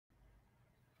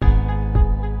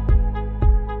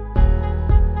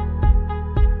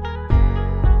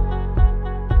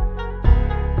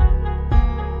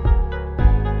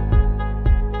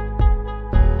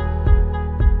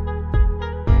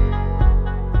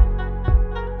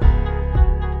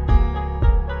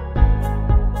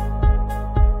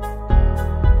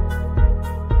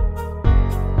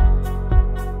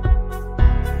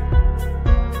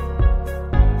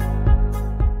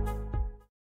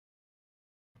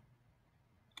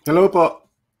Hello po.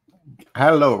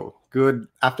 Hello. Good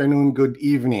afternoon, good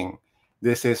evening.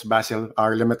 This is Basil,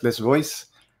 our limitless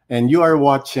voice, and you are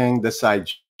watching The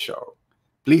Sideshow.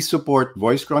 Please support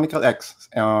Voice Chronicle X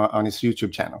on his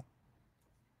YouTube channel.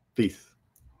 Peace.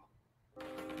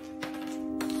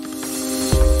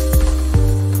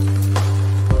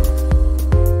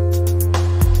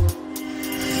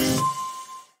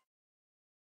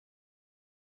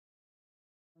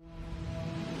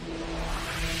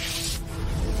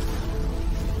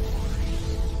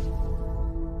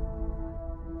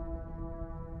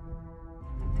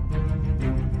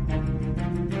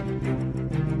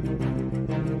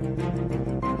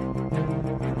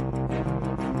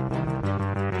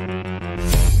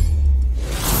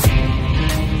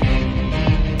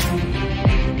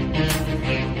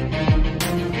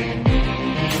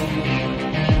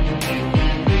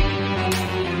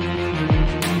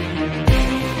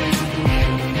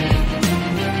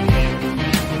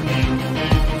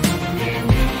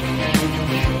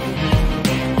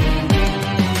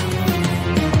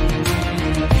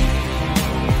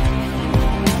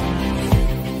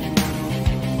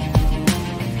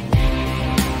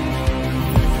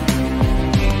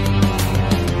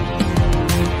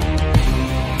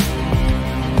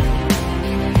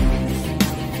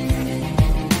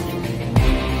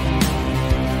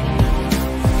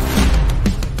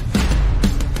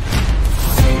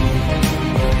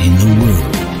 In a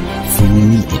world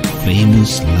full of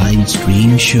famous live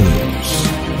stream shows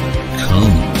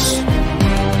comes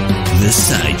The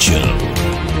Sideshow.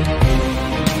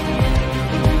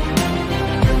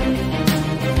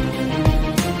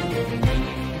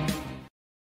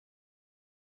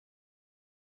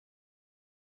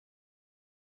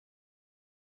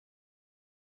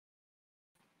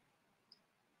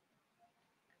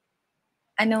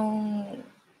 Anong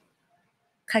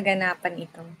kaganapan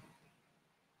ito?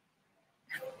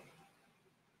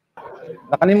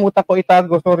 Nakalimutan ko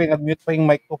itago. Sorry, nag-mute pa yung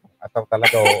mic ko. Ataw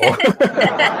talaga, oo.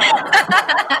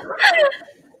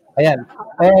 Ayan.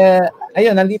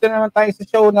 Ayun, nandito naman tayo sa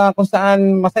show na kung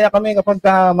saan masaya kami kapag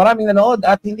maraming nanood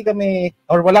at hindi kami,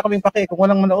 or wala kaming pake kung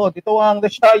walang manood. Ito ang The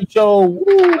Sideshow. Woo!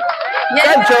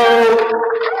 Yeah! Sideshow!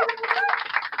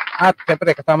 At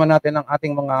syempre, kasama natin ang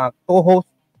ating mga co-host.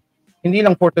 Hindi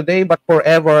lang for today, but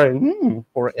forever.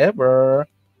 Forever.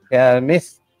 Kaya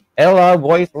Miss Ella,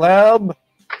 Voice Lab.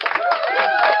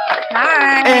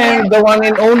 Hi! And the one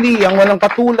and only, ang walang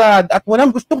katulad at walang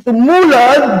gustong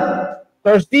tumulad,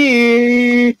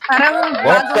 Thirsty! Parang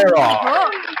bagong ligo.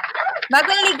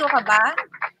 Bagong ligo ka ba?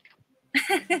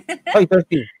 Ay,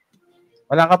 Thirsty.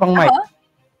 Wala ka pang mic. Ako?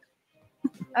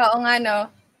 Oo nga,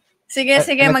 no. Sige,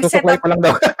 mag-set Nagsusuklay up. pa lang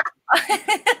daw.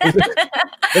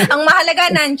 Ang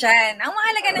mahalaga nandyan.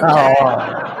 Oo.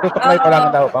 Susuklay pa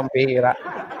lang daw, pampihira.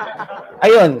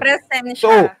 Ayun. Presensya.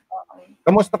 So,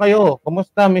 kamusta kayo?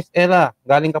 Kamusta, Miss Ella?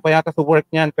 Galing ka pa yata sa work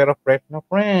niyan, pero fresh na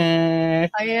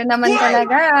fresh. Ayun naman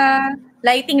talaga.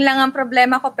 Lighting lang ang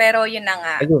problema ko, pero yun na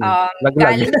nga. Ayun,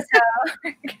 Galing sa...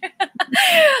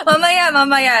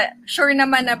 mamaya. Sure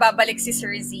naman na babalik si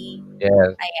Sir Z.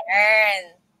 Yes.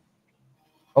 Ayan.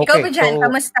 Okay, Ikaw ba dyan? so...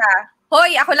 Kamusta?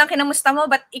 Hoy, ako lang kinamusta mo,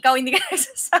 ba't ikaw hindi ka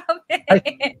nagsasabi?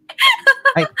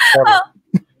 Ay, sorry.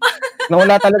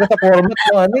 Nawala talaga sa format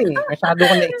ko, Masyado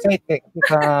ko na-excite kasi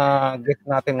sa guest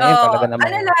natin ngayon talaga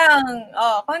naman.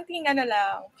 Konting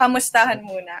kamustahan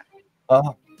muna.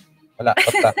 Wala,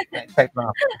 basta. Na-excite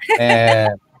na ako.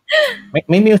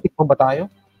 May music po ba tayo?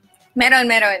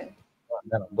 Meron.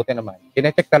 Buti naman.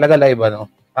 Kine-check talaga live,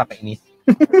 Kakainis.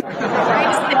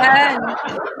 Nice yan.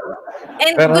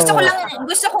 And Pero,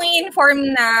 gusto kong i-inform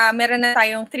na meron na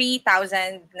tayong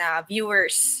 3,000 na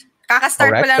viewers. Kakastart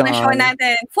ko lang ng show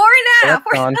natin. 4 na!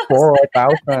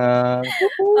 4,000.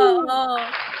 Oo.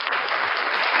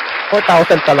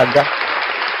 4,000 talaga.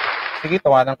 Sige,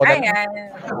 tawanan ko na.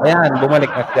 Ayan,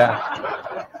 bumalik na siya.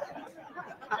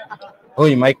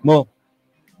 Uy, mic mo.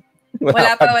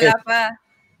 Wala pa.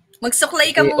 Magsuklay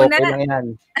ka muna. Okay lang yan.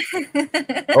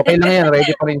 Okay lang yan.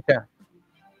 Ready pa rin siya.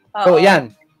 So,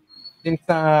 yan. Since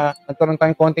nagkaroon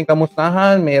tayong konting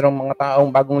kamustahan, mayroong mga taong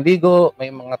bagong ligo,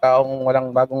 may mga taong walang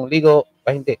bagong ligo.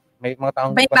 Hindi. May mga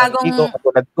taong ligo,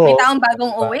 katulad ko. May taong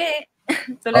bagong uwi.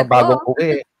 Tulad ko. Bagong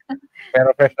uwi.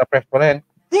 Pero fresh na fresh pa rin.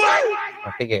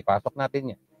 Sige, pasok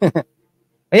natin yan.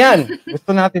 Ayan.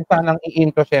 Gusto natin sanang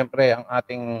i-intro syempre ang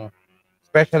ating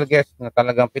special guest na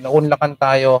talagang pinaunlakan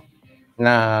tayo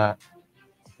na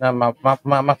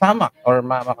masama or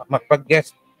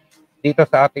magpag-guest dito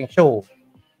sa ating show.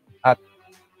 At,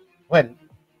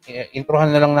 introhan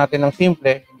na lang natin ng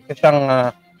simple. Isa siyang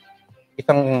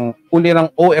isang ulirang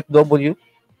OFW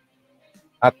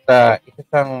at isa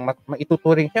siyang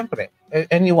maituturing siyempre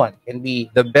anyone can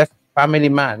be the best family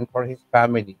man for his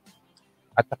family.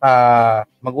 At saka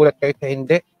magulat kayo sa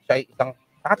hindi, siya ay isang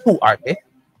tattoo artist.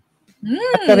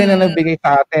 At siya rin ang nagbigay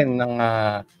sa atin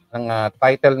ng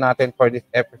title natin for this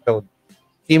episode.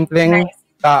 Simpleng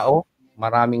Tao,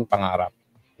 Maraming Pangarap.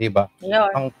 Diba?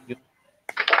 Ang cute.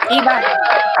 Iba.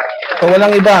 So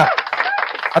walang iba.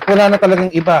 At wala na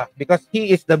talagang iba because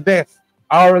he is the best,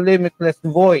 our limitless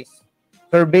voice,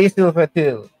 Sir Basil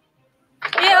Fatil.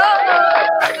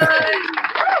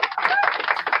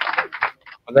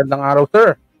 Magandang araw,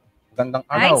 sir. Magandang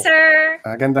araw. Hi, sir.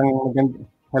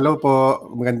 Hello po.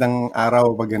 Magandang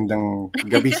araw, magandang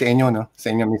gabi sa inyo, no?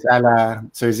 Sa inyo, Miss Ala,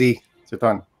 Sir Z, Sir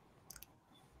Ton.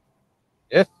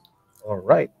 Yes. All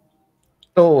right.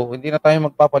 So, hindi na tayo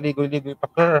magpapaligoy-ligoy pa,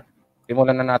 sir.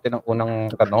 Simulan na natin ang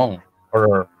unang tanong.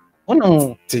 Or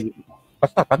unang... Sige.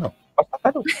 Basta tanong.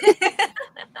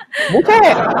 Buke!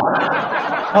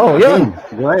 Oh, yun.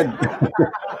 Go ahead.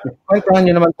 Kwentuhan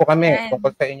nyo naman po kami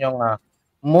tungkol sa inyong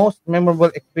most memorable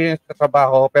experience sa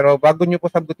trabaho. Pero bago nyo po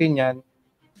sagutin yan,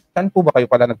 saan po ba kayo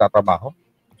pala nagtatrabaho?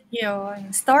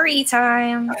 Yun. Story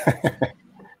time.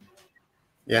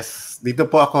 Yes. Dito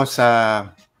po ako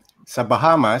sa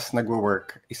Bahamas,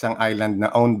 nagwo-work. Isang island na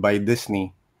owned by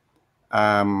Disney.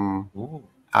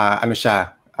 Ano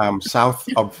siya? South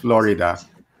of Florida.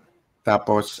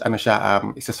 Tapos, ano siya?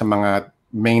 Isa sa mga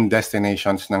main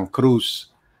destinations ng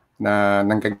cruise na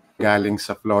nanggagaling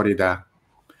sa Florida.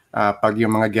 Pag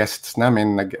yung mga guests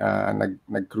namin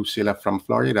nag-cruise sila from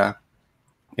Florida,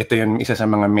 ito yung isa sa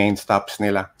mga main stops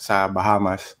nila sa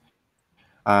Bahamas.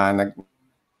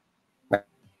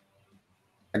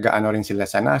 Nag-ano rin sila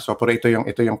sa Nassau, pero ito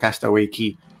yung Castaway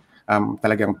Key.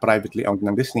 Talagang privately owned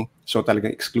ng Disney. So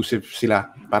talagang exclusive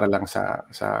sila para lang sa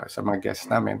mga guests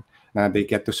namin na they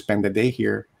get to spend the day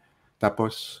here.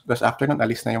 Tapos after nun,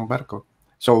 alis na yung barko.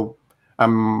 So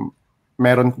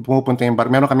meron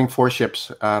kaming 4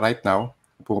 ships right now,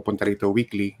 pumupunta rito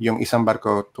weekly. Yung isang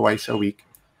barko twice a week.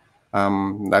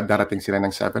 Darating sila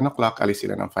ng 7 o'clock, alis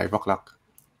sila ng 5 o'clock.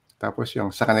 Tapos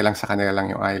yung sa kanila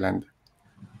lang yung island.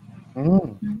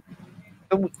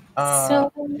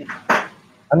 So,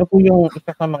 ano po yung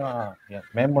isa sa mga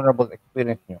memorable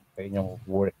experience nyo sa inyong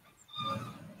work?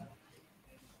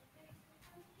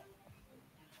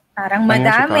 Parang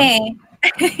madami.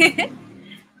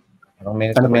 Parang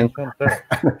may mention, sir.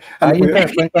 Ayun, sir.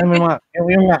 Kwentuhan mo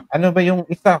ano ba yung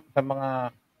isa sa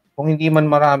mga, kung hindi man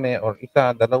marami, or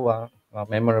isa, dalawa,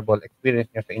 memorable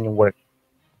experience nyo sa inyong work?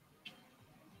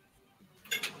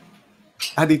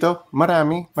 Dito?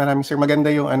 Marami, sir.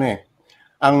 Maganda yung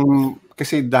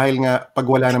kasi dahil nga pag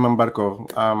wala namang barko,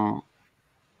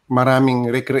 maraming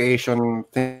recreation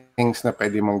things na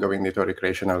pwede mong gawin dito,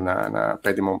 recreational na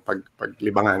pwede mong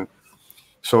paglibangan.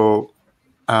 So,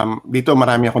 dito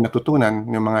marami ako natutunan,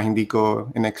 yung mga hindi ko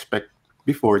in-expect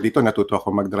before. Dito natuto ako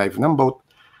mag-drive ng boat.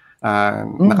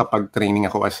 Nakapag-training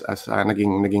ako as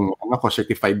naging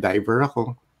certified diver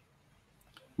ako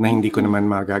na hindi ko naman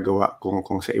magagawa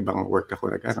kung sa ibang work ako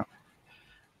nag-ano.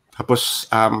 Tapos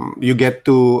you get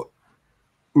to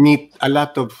meet a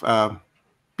lot of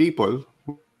people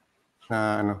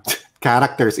na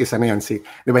characters, isa na yun.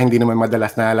 'Di ba hindi naman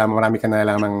madalas nalalaman, marami ka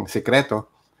nalamang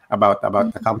sekreto about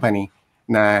the company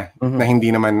na hindi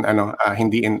naman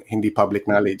hindi public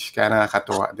knowledge. Kaya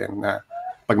nakakatuwa din na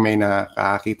pag may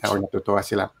nakakita or natutuwa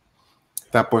sila.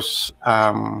 Tapos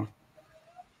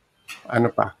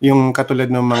yung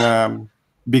katulad ng mga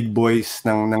big boys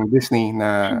ng Disney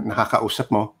na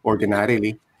nakakausap mo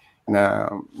ordinarily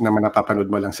na napapanood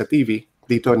mo lang sa TV,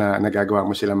 dito na nagagawa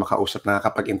mo sila makausap,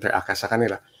 nakakapag-interact ka sa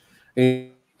kanila.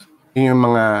 Yung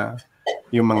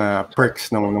mga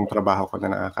perks ng trabaho ko na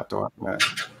nakakatuwa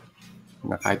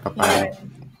na kahit papaano.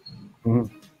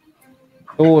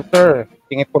 So, sir,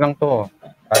 tingin ko lang to.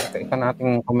 Para sa isa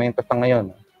nating komento sa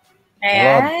ngayon.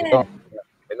 Ayan.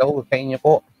 Hello sa inyo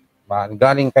po.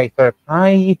 Galing kay Sir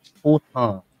Kai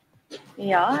Puta.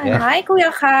 Yan. Yeah. Hi,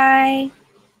 Kuya Kai.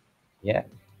 Yeah.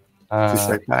 Si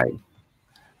Sir Kai.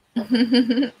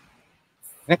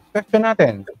 Next question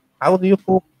natin. How do you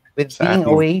cope with being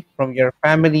away from your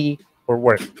family for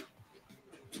work?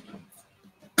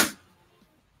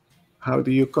 How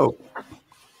do you cope?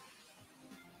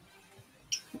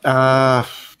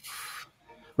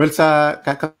 Well, sa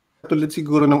katulad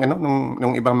siguro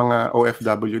nung ibang mga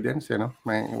OFW din,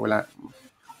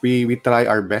 we try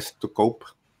our best to cope,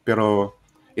 pero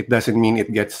it doesn't mean it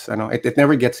gets it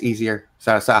never gets easier.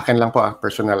 Sa akin lang po,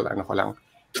 personal ko lang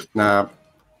na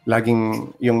laging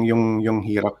yung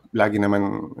hirap lagi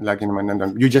naman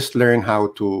nandun. You just learn how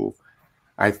to,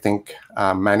 I think,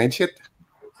 manage it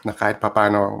na kahit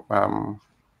papaano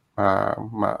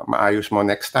maayos mo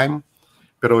next time.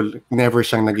 pero never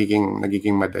siyang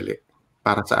nagiging madali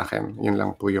para sa akin. Yun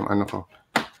lang po yung ano ko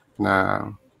na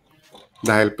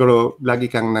dahil pero lagi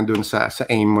kang nandun sa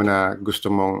aim mo na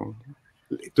gusto mong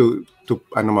to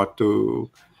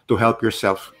help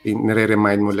yourself.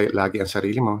 Nire-remind mo lagi ang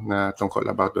sarili mo na tungkol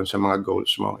about dun sa mga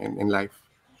goals mo in life.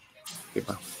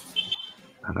 Diba?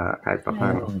 Kahit pa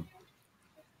paano.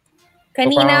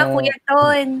 Kanina, Kuya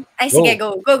Ton. Ay, sige,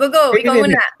 go. Ikaw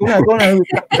muna. Go na.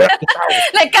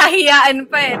 Nagkahiyaan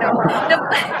pa no?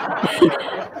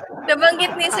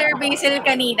 Nabanggit ni Sir Basil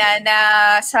kanina na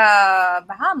sa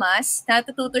Bahamas,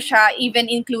 natututo siya even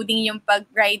including yung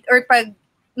pag-ride or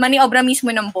pag-maniobra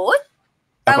mismo ng boat.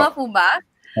 Tama po ba?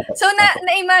 So,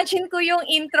 na-imagine ko yung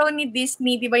intro ni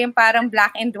Disney, di ba yung parang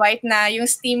black and white na yung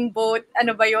steamboat,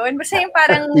 ano ba yun? Basta yung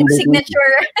parang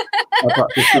signature.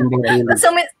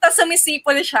 Tapos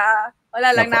sumisipol siya.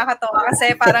 Wala lang, nakakatawa.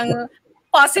 Kasi parang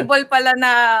possible pala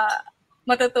na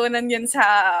matutunan yun sa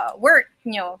work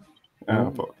nyo.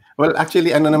 Well,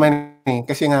 actually, ano naman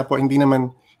kasi nga po, hindi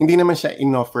naman siya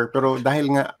in-offer, pero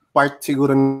dahil nga part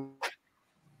siguro ng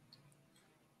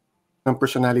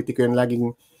personality ko yun,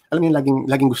 alam mo yung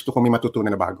laging gusto ko may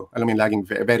matutunan na bago. Alam mo yung laging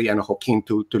very keen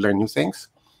to learn new things.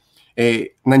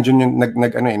 Nandiyan yung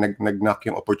nag-knock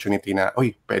yung opportunity na,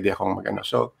 pwede akong mag-ano.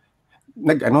 So,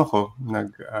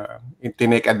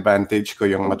 tinake advantage ko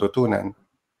yung matutunan.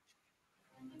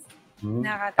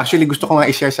 Actually, gusto ko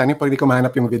nga i-share sa inyo, pero hindi ko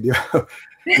mahanap yung video.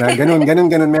 Na ganun.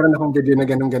 Meron akong video na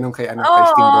ganun kay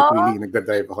Steamboat Willie.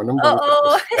 Nagdadrive ako ng boat.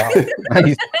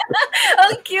 Nice.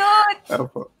 Ang cute!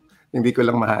 Opo. Hindi ko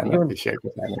lang mahanap. I-share ko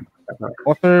sa inyo.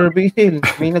 Sir Basil,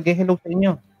 may nag-hello sa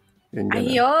inyo.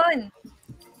 Ayun.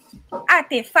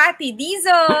 Ate Fatty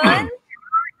Dizon.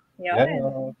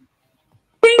 Yun.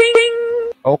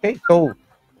 Okay, so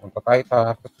punta tayo sa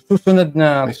susunod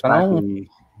na tanong.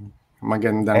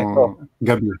 Magandang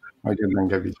gabi.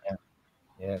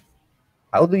 Yes.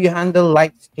 How do you handle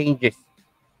life changes?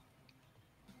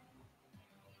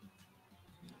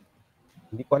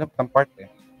 Hindi ko alam ang part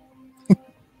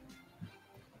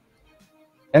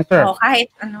Answer.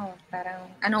 Kahit parang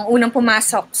anong unang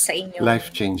pumasok sa inyo?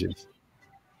 Life changes.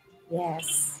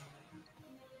 Yes.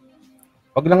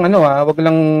 Wag lang wag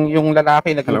lang yung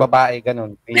lalaki naging babae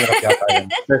ganun. Hirap yata yun.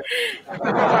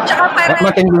 Tsaka parang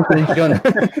matinding tension.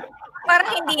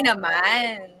 Parang hindi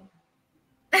naman.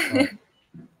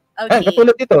 Okay.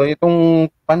 Katulad ito,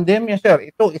 itong pandemya, sir,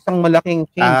 ito isang malaking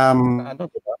change.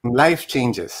 Diba? Life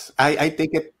changes. I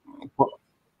take it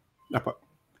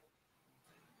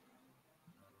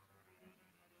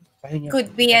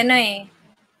could be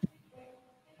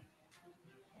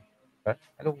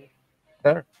Hello,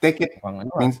 sir. Take it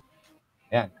means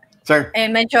yan. Sir.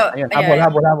 Medyo habol.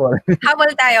 Habol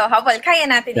tayo. Kaya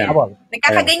natin yan.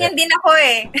 Nagkakaganyan din ako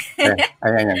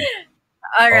Ayan.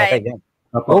 Alright.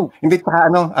 Okay, hindi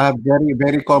very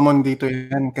very common dito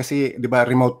yan kasi 'di ba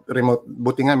remote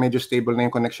buti nga medyo stable na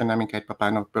yung connection namin kahit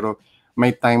papaano, pero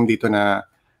may time dito na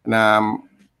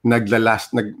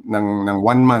naglalast ng 1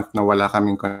 month na wala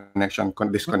kaming connection,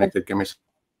 disconnected kami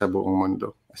sa buong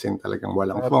mundo. As in talagang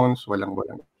walang phones, walang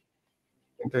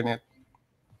internet.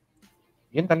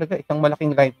 Yan talaga isang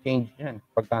malaking life change yan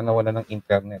pagka nawala ng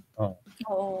internet.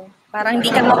 Oo. Parang hindi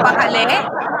ka mapakali.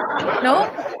 No?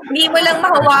 Hindi mo lang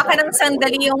mahawakan ng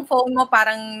sandali yung phone mo,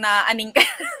 parang naaning ka.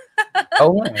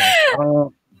 Oo nga.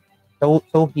 Parang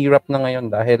so hirap na ngayon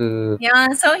dahil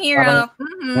so hirap.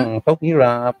 So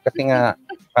hirap kasi nga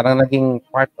parang naging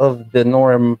part of the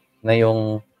norm na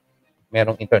yung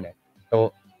merong internet.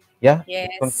 So, yes.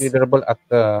 It's considerable as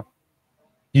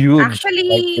huge.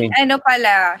 Actually,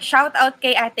 shout out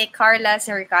kay Ate Carla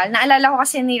Zercal. Naalala ko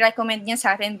kasi ni-recommend niya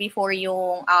sa atin before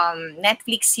yung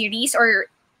Netflix series,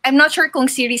 or I'm not sure kung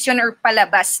series yun or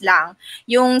palabas lang,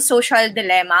 yung Social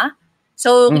Dilemma.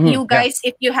 So, you guys,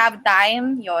 if you have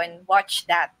time, watch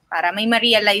that. Para may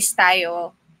ma-realize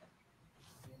tayo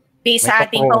based sa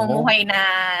ating pamumuhay na,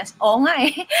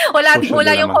 wala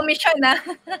yung komisyon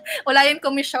wala yung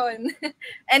komisyon.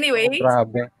 Anyway.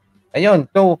 Grabe. Ayun,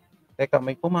 so, teka,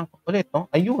 may pumasok ulit, no?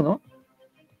 Ayun, no?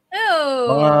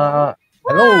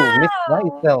 Hello, Miss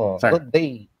Rysel. Good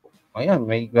day. Ayan,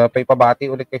 may pabati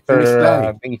ulit kay Sir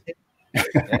Basil.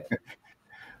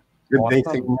 Good day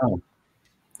sa inyo.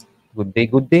 Good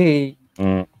day.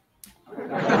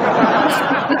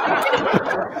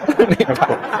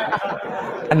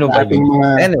 Ano ba ating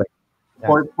mga anyway,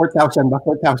 4,000 ba?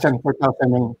 4,000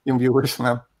 yung viewers,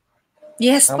 ma'am.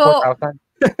 Yes po. 4,000.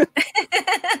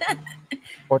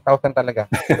 4,000 talaga.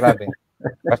 Grabe.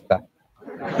 Basta.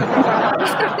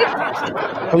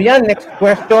 So yan, next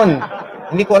question.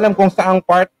 Hindi ko alam kung saang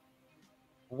part.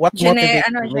 What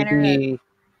motivates maybe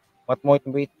What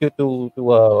motivates you to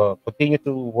continue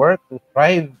to work, to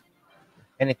strive,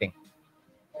 anything?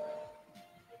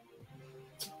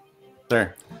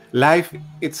 Sir, life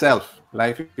itself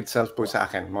po sa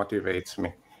akin motivates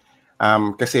me.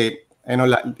 Kasi,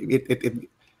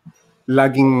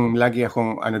 lagi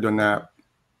akong doon na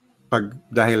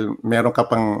dahil meron ka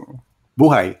pang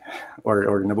buhay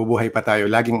or nabubuhay pa tayo,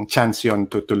 laging chance yon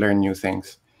to learn new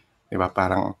things. Diba?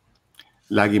 Parang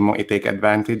lagi mong i-take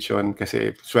advantage yon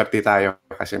kasi swerte tayo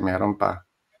kasi meron pa.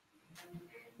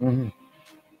 Mm-hmm.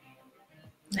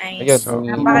 Nice. So,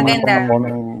 napakaganda.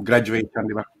 Graduation,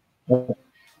 di ba?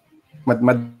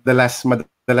 Madalas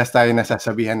tayo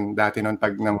nasasabihan dati noon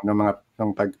pag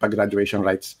graduation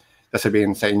rites,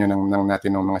 sasabihin sa inyo ng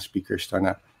natin ng mga speakers to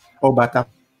na, bata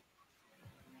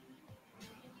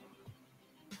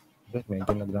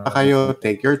kayo,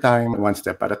 take your time, one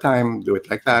step at a time, do it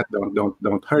like that,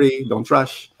 don't hurry, don't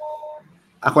rush.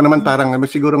 Ako naman parang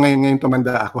siguro ngayon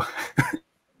tumanda ako.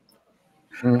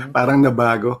 Parang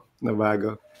nabago.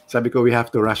 Sabi ko, we have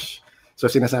to rush.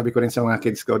 So sinasabi ko rin sa mga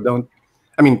kids ko,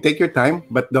 take your time,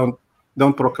 but don't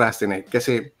procrastinate.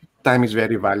 Kasi time is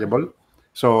very valuable.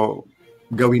 So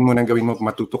gawin mo,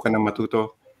 matuto ka ng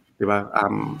matuto. Diba?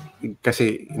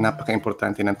 Kasi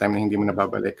napaka-importante ng time na hindi mo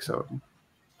nababalik. So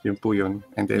yun po yun.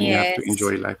 And then you have to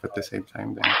enjoy life at the same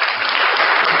time. Then.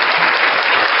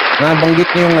 Nabanggit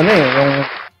niyo yung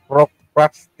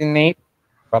procrastinate.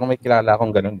 Parang may kilala akong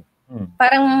ganun.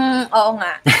 Parang, oo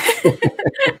nga.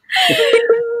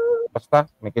 Basta,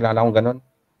 may kilala akong ganun.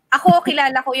 Ako,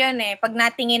 kilala ko yun eh. Pag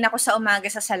natingin ako sa umaga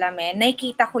sa salamin,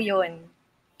 nakikita ko yun.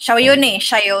 Siya yun.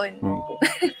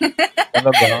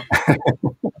 Talaga?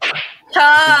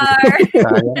 Char!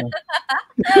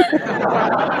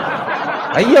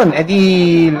 Ayun, the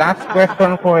last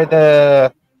question for the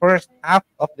first half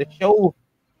of the show.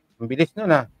 Ang bilis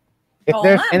nun ah. If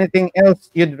there's anything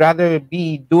else you'd rather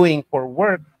be doing for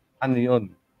work, ano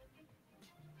yun?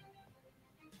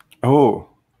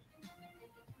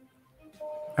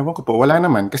 Ewan ko po, wala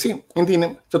naman. Kasi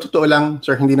sa totoo lang,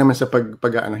 sir, hindi naman sa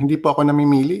hindi po ako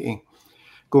namimili eh.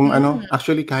 Kung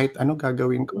actually kahit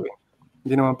gagawin ko eh.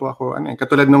 Hindi naman po ako,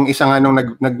 katulad nung isang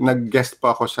nag-guest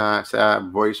po ako sa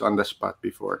Voice on the Spot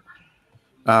before.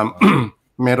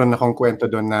 Meron akong kwento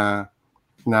doon na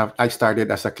I started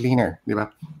as a cleaner, di ba?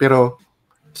 Pero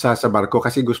sa barko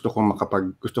kasi gusto ko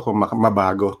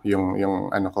mabago yung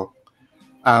ko.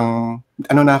 Ang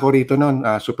na ako rito noon,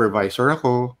 supervisor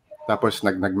ako, tapos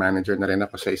nag-manager na rin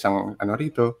ako sa isang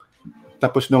rito.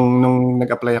 Tapos nung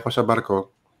nag-apply ako sa barko,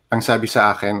 ang sabi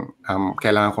sa akin,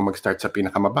 kailangan ko mag-start sa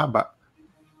pinakamababa.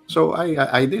 So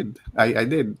I did.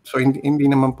 So hindi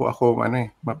naman po ako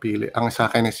mapili. Ang sa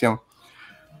akin is yung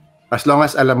as long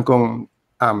as alam kong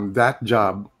that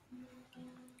job,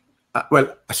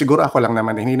 siguro ako lang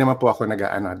naman, hindi naman po ako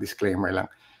disclaimer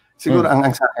lang. Siguro ang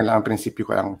sa akin lang, ang prinsipyo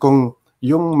ko lang, kung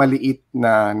yung maliit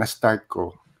na start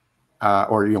ko,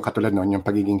 or yung katulad nun, yung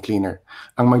pagiging cleaner,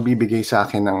 ang magbibigay sa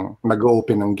akin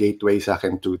mag-open ng gateway sa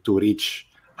akin to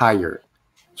reach higher.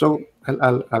 So,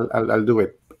 I'll do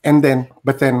it.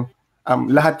 But then,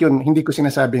 lahat yun, hindi ko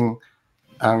sinasabing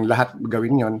ang lahat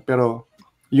gawin yun, pero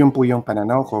yun po yung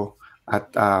pananaw ko at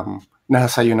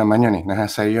nasa iyo naman yun eh.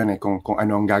 Nasa iyo yun eh kung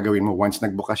ano ang gagawin mo once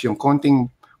nagbukas yung konting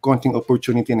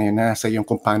opportunity na yun, nasa iyo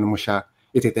kung paano mo siya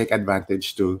iti-take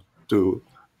advantage to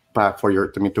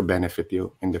benefit you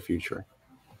in the future.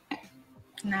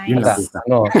 Nice. Yun lang.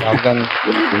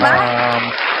 Diba?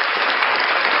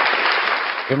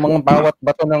 Yung mga bawat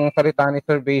bato ng salita ni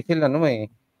Sir Basil,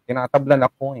 tinatablan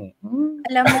ako eh.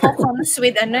 Alam mo, comes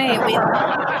with may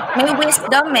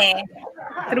wisdom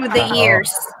through the years.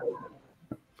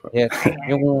 Yes,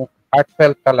 yung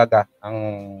heartfelt talaga ang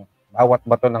bawat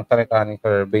bato ng salita ni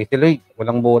Sir Basil.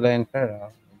 Walang bola yan, sir.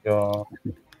 Medyo,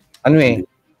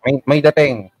 may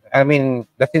dating. I mean,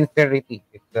 the sincerity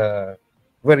is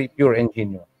very pure and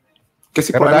genuine.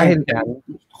 Kasi pero dahil dyan,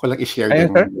 ako lang i-share din.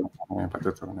 Sir?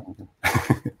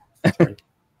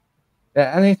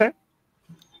 Ano yun, sir?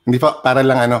 Hindi po, para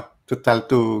lang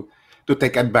to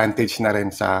take advantage na rin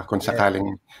sa kung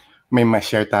sakaling may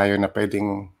ma-share tayo na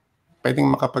pwedeng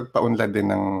makapagpaunlad din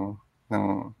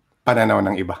ng pananaw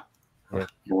ng iba.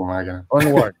 Yes. Yung mga ganun.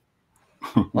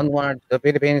 Onward, the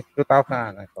Philippines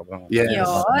 2000. Sobrang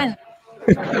yun.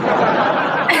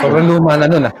 Sobrang luma na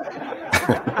nun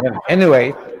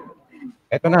Anyway,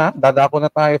 eto na, dadako na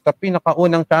tayo sa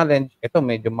pinakaunang challenge. Ito,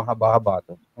 medyo mahaba-haba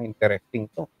to. Interesting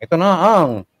to. Ito na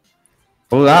ang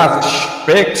Flash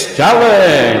Picks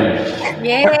Challenge!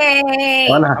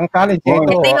 Yay! Ang challenge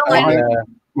ito.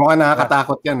 Mukhang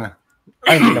nakakatakot yan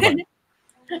Ay, hindi naman.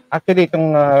 Actually,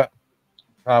 itong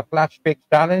Flash Pick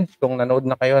Challenge. Kung nanood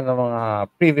na kayo ng mga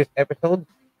previous episodes,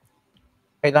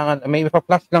 kailangan, may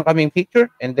ipa-flash lang kaming picture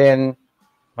and then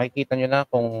makikita nyo na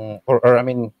kung,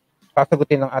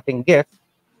 sasagutin ng ating guest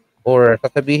or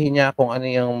sasabihin niya kung ano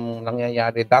yung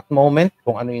nangyayari that moment,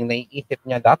 kung ano yung naiisip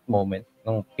niya that moment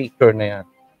ng picture na yan.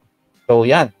 So,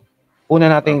 yan. Una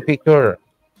nating picture.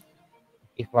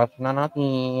 I-flash na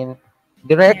natin.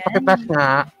 Direct, paki-flash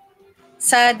nga.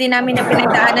 Sa dinami na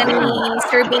pinagdaanan ni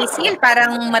Sir Basil,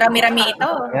 parang marami-rami ito.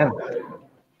 Yan.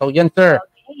 So, yan, sir.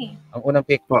 Okay. Ang unang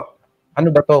picture. Ano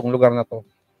ba to? Ang lugar na to?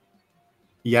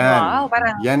 Yan. Wow,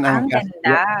 parang yan ang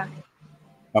ganda.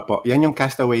 Opo, yan yung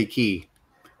Castaway Key.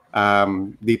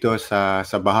 Dito sa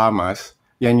Bahamas,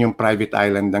 yan yung private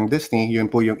island ng Disney. Yun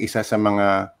po yung isa sa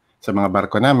mga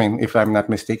barko namin. If I'm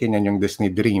not mistaken, yan yung Disney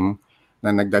Dream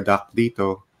na nagda-dock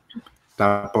dito.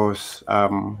 Tapos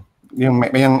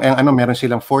meron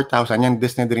silang 4,000, yung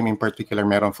Disney Dream in particular,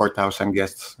 meron 4,000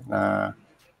 guests na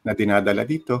dinadala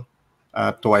dito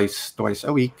twice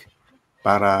a week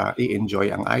para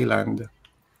i-enjoy ang island.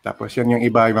 Tapos yun yung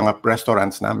iba, yung mga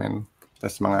restaurants namin.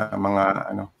 Tapos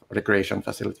mga recreation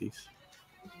facilities.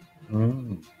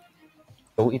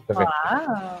 So interesting.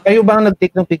 Wow. Kayo ba ang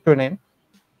nag-take ng picture na yun?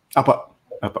 Apo.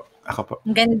 Ako po.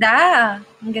 Ang ganda.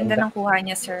 Ang ganda ng kuha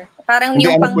niya, sir. Parang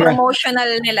yung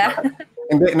pang-promotional nila.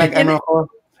 Hindi, ano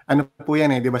po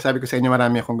yan eh, di ba sabi ko sa inyo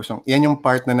marami akong gustong, yan yung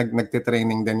part na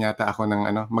nagtitraining din yata ako ng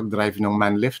mag-drive ng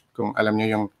manlift, kung alam nyo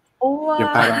yung,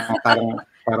 yung parang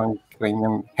crane,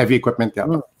 yung heavy equipment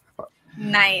yan.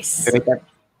 Nice.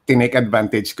 Tinake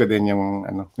advantage ko din yung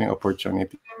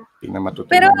opportunity na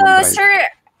matutunan. Pero mag-drive. sir,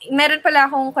 meron pala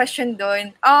akong question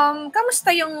doon.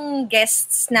 Kamusta yung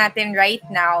guests natin right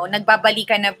now?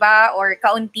 Nagbabalikan na ba or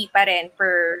kaunti pa rin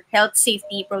per health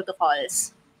safety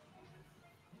protocols?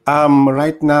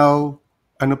 Right now,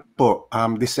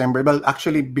 December. Well,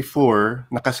 actually, before,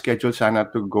 nakaschedule sana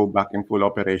to go back in full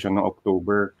operation no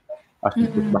October.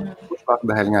 Push back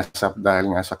dahil nga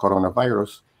sa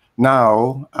coronavirus.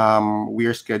 Now, we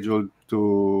are scheduled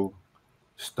to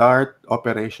start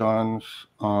operations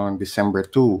on December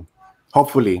 2.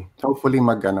 Hopefully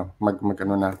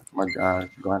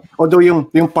although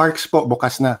yung parks po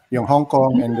bukas na, yung Hong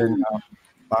Kong and then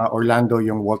Orlando,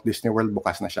 yung Walt Disney World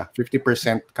bukas na siya.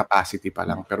 50% capacity pa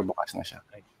lang pero bukas na siya.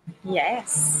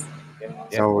 Yes.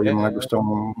 So yung mga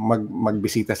gustong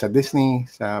magbisita sa Disney,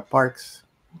 sa parks,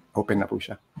 open na po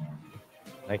siya.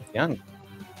 Like yan.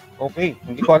 Okay,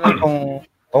 hindi ko alam kung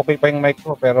okay pa yung mic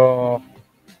ko pero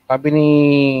sabi ni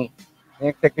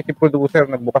executive producer,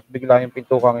 nagbukas bigla yung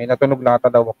pinto ko, natunog lata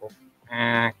daw ako.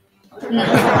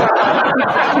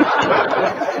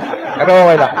 Pero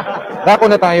okay lang. Dako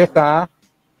na tayo sa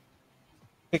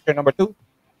picture number 2.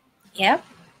 Yep.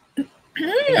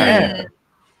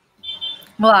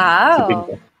 Wow.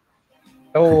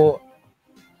 So,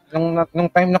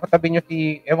 nung time na katabi nyo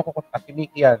si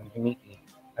Mickey yan, si Mickey.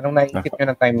 Anong naisip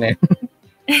nyo ng time na yun?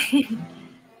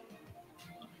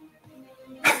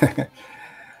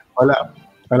 Wala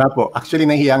po. Actually,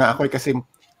 nahihiya nga ako kasi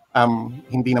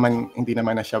hindi naman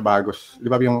na siya bagos. Di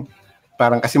ba yung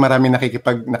parang kasi marami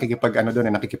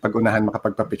nakikipag-unahan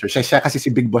makapagpa-picture. Siya kasi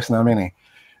si Big Boss namin eh.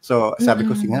 So, sabi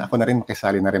ko, sige nga, ako na rin,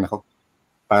 makisali na rin ako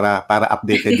para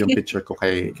updated yung picture ko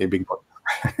kay Big Boss.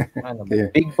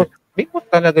 Big Boss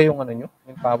talaga yung nyo?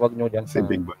 Yung tawag nyo dyan? Si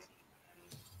Big Boss.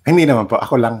 Hindi naman po.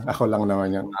 Ako lang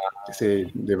naman yun. Kasi,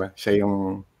 di ba, siya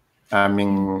yung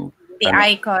aming the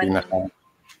icon.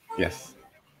 Yes.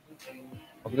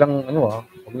 Huwag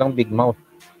lang big mouth.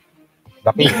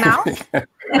 Big mouth?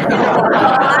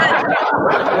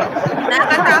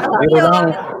 Nakatakot Pero yun.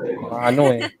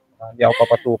 Hindi ako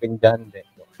papatukin dyan.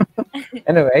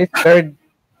 Anyways,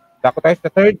 dako tayo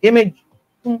sa third image.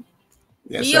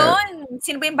 Yes, yun.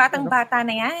 Sino ba yung batang-bata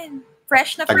na yan?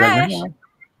 Fresh na Tagal fresh. Na.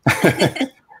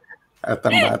 At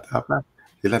ang bata pa.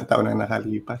 Ilang taon na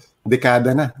nakalipas.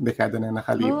 Dekada na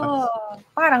nakalipas. Oh,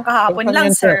 parang kahapon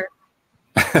lang, sir.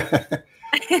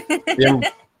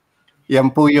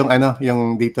 yan po yung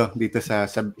yung dito sa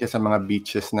mga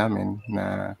beaches namin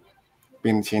na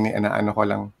ko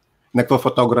lang.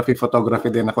 Nagpo-photography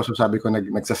din ako, so sabi ko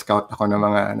nagsa-scout ako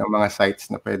ng mga sites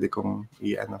na pwede kong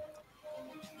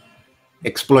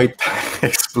exploit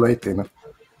no.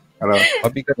 Pero a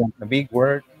big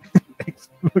word.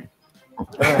 Exploit.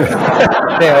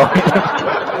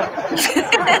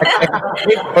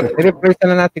 Rephrase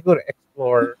na natin siguro.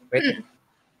 Explore.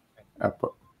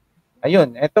 Apo.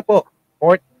 Ayun, ito po.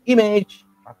 Fourth image.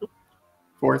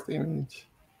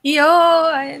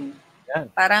 Yun. Yan.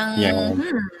 Parang,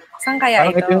 saan kaya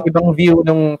parang ito yung ibang view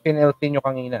nung PNLC nyo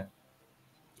kanina.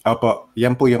 Opo.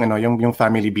 Yan po yung yung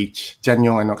family beach. Diyan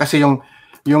yung kasi yung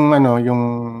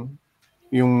yung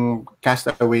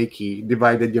Castaway Key,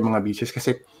 divided yung mga beaches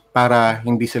kasi para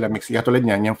hindi sila mix. Katulad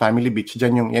niyan, yung family beach,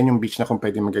 yan yung beach na kung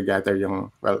pwede mag-gather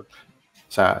yung, well,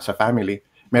 sa family.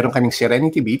 Meron kaming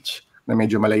Serenity Beach na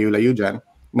medyo malayo-layo dyan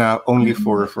na only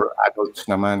for adults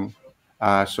naman.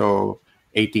 So,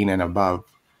 18 and above.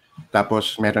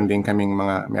 Tapos, meron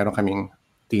kaming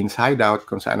teens hideout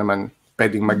kung saan naman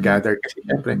pwedeng mag-gather kasi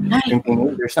syempre, yung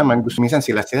teenagers naman, gusto minsan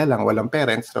sila lang, walang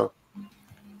parents.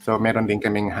 So meron din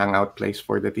kaming hangout place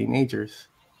for the teenagers.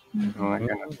 Mga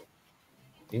ganun.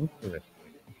 Interesting.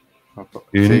 Opo.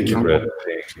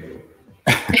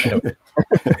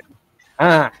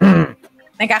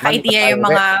 Nagkaka-idea yung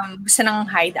mga gusto ng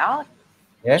hideout.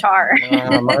 Yes? Char.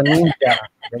 Mga ninja.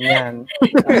 Ganyan.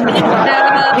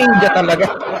 Ninja talaga.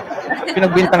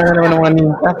 Pinagbintangan na naman ng mga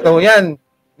ninja. So, yan.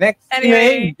 Next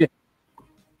Anyway. image.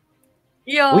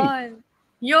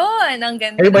 Yun. Ang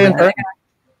ganda. Kayo ba yun, sir?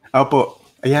 Opo.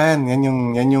 Ayan,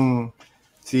 yan yung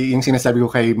sinasabi ko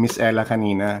kay Miss Ella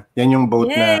kanina. Yan yung boat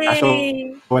na,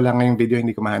 wala ngayong video,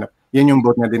 hindi ko mahanap. Yan yung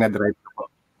boat na dinadrive ko.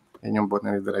 Yan yung boat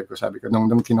na dinadrive ko. Sabi ko, nung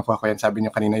kinukuha ko yan, sabi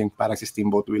niyo kanina yung parang si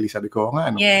Steamboat Willie. Sabi ko,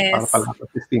 Yes. Parang pala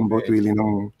si Steamboat Willie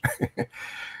nung...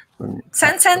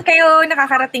 Saan kayo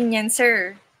nakakarating yan,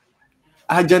 sir?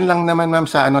 Dyan lang naman, ma'am,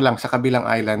 sa kabilang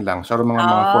island lang. So, mga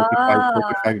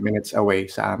 45 minutes away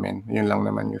sa amin. Yun lang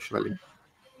naman usually.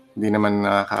 Hindi naman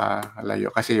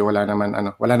nakakalayo kasi wala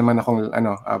naman akong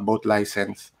boat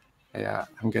license. Kaya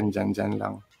hanggang dyan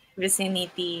lang.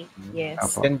 Vicinity. Yes.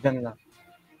 Dyan lang.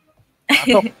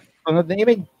 Sunod na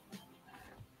image.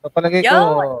 So, palagay ko,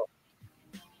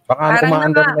 baka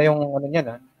umaandar na yung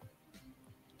niyan, ha?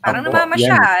 Parang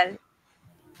namamasyal.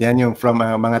 Yan yung from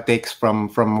mga takes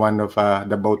from one of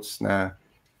the boats na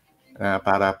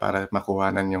para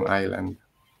makuhanan yung island.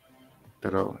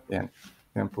 Pero yan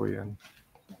po yan.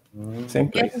 Same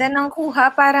place. Ganda ng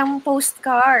kuha, parang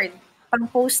postcard.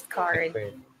 Pang-postcard.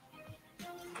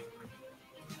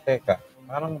 Teka,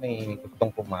 parang may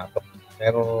gustong pumatok.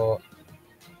 Pero,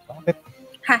 bakit?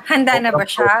 Handa na ba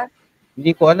siya?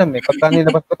 Hindi ko alam eh. Pagka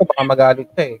nilabas ko ito, baka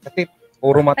magalit siya eh. Kasi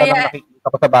puro mata lang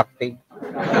nakikita ko sa backstage.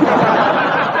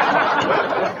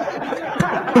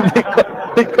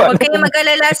 Huwag kayong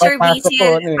mag-alala, Sir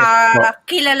Basil.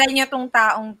 Kilala niyo tong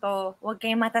taong to. Huwag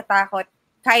kayong matatakot.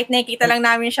 Kahit nakikita lang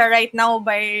namin siya right now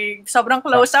by sobrang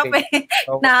close-up eh.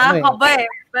 Nakakaba eh.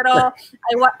 Pero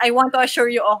I want to assure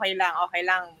you, okay lang.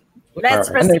 Let's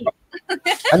proceed.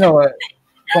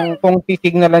 Kung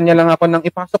titignalan niya lang ako ng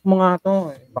ipasok mo nga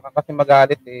to, baka kasi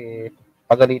magalit eh,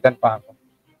 pagalitan pa ako.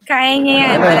 Kaya niya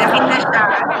yan, malaki na siya.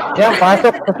 Yan,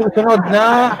 pasok sa susunod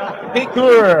na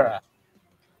picture.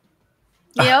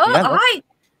 Ay,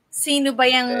 sino ba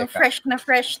yung fresh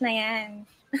na yan?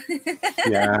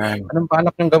 Yan. Anong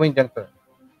balak niyong gawin dyan, sir?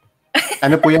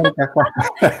 Ano po yan?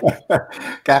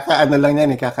 Kakaano lang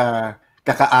yan,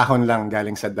 kakaahon lang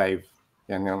galing sa dive.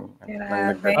 Yan yung...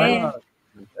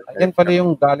 Yan pala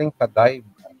yung galing sa dive.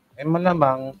 Eh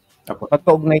malamang,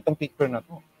 magkaugnay itong picture na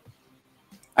to.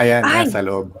 Ayan, nasa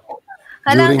loob.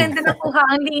 Halang ganda na kuha,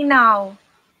 ang linaw.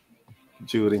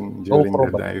 During GoPro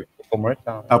the dive.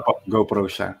 Commercial. Opo, GoPro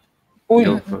siya. Uy,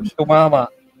 tumama.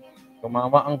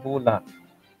 Tumama ang bula.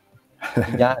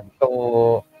 Yan.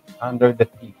 So, Under the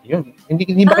Sea. Yun.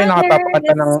 Hindi ba kayo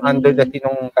nakapapakanta ng Under the Sea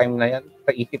nung time na yan?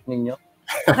 Sa isip ninyo?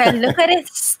 Okay, look at it.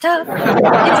 Stop.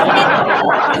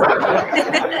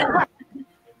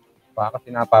 Baka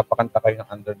sinapapakanta kayo ng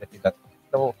Under the Sea.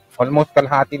 So, almost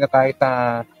kalahati na tayo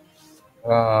sa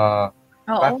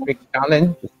Pacific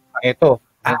Challenge. Ito,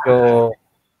 medyo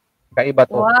kaiba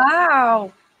to.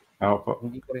 Wow! Opo.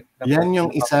 Yan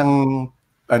yung isang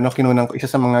kinunan ko, isa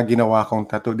sa mga ginawa kong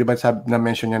tattoo. Di ba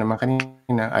na-mention niya naman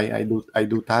kanina, I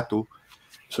do tattoo.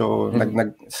 So,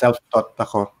 nag self-taught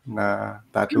ako na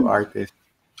tattoo artist.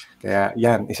 Kaya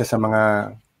yan, isa sa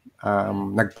mga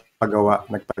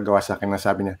nagpagawa sa akin na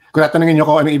sabi niya. Kung tatanungin niyo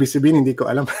kung ano ibig sabihin, hindi ko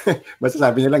alam. Basta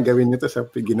sabi niya lang, gawin niyo to, sa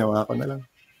ginawa ko na lang.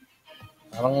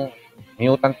 Parang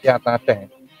mutant yata siya eh.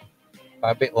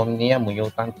 Sabi, Omnia,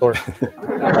 mutant tour.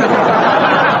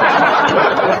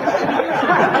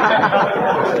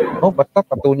 Basta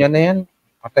patunya na yan.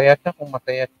 Masaya siya kung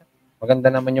masaya siya. Maganda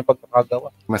naman yung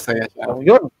pagkakagawa. Masaya siya. So,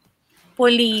 yun.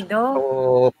 Pulido.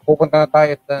 So, pupunta na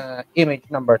tayo sa image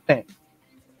number 10.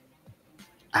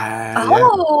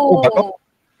 Bato.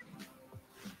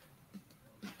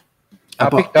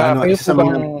 Kayo po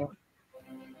bang...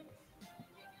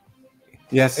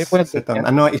 Yes, isa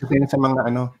din sa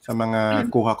mga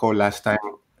kuha ko last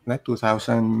time, na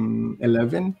 2011.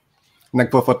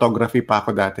 Nagpo-photography pa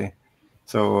ako dati.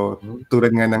 So,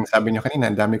 tulad nga ng sabi niyo kanina,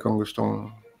 ang dami ko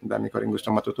rin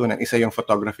gustong matutunan. Isa yung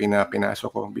photography na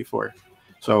pinasok ko before.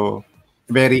 So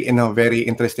very very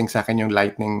interesting sa akin yung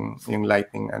lightning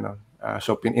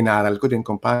so inaral ko din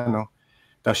kung paano.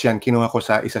 Tapos yan kinuha ko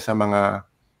sa isa sa mga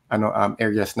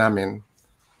areas namin.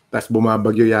 Tapos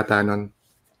bumabagyo yata nun.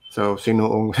 So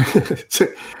sinuong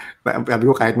sabi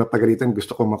ko kahit mapagalitan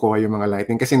gusto ko makuha yung mga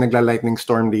lightning kasi nagla-lightning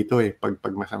storm dito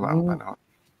pag masama ang panahon.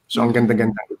 So ang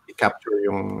ganda-ganda i-capture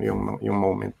yung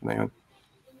moment na yun.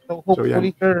 So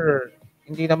hopefully sir,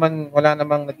 wala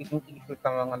namang nagiging issue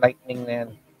sa mga lightning na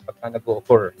yan pagka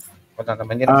nag-occur. Wala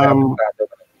naman yan.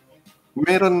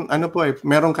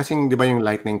 Meron kasing 'di ba yung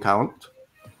lightning count.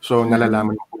 So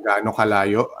nalalaman mo kung gaano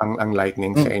kalayo ang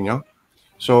lightning sa inyo.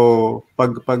 So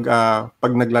pag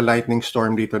nagla-lightning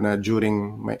storm dito na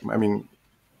during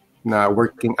na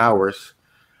working hours,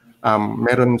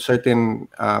 meron certain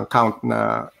count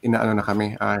na inaano na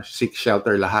kami, seek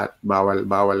shelter lahat.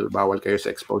 Bawal kayo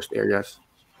sa exposed areas.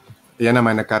 Yan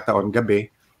naman nagkataon gabi.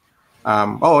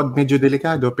 Medyo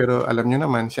delikado pero alam niyo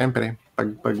naman, siyempre,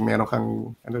 pag meron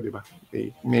kang di ba?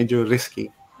 Medyo risky.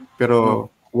 Pero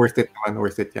worth it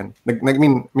yan.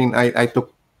 I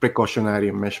took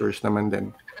precautionary measures naman din.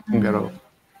 Pero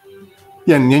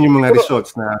yan yung mga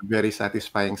results na very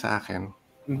satisfying sa akin.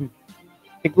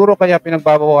 Siguro kaya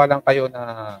pinagbabawalan kayo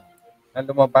na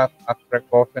lumabas at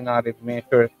precautionary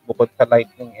measures bukod sa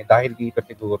lightning dahil dito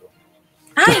siguro.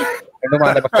 Ay!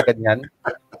 Lumalabas ka ganyan.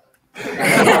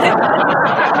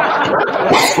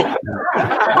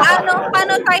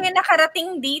 Paano tayo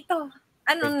nakarating dito?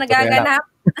 Anong nagaganap?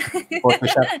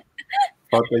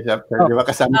 Photoshop. Di ba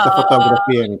kasama sa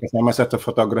photography yan? Kasama sa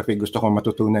photography, gusto kong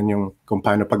matutunan yung kung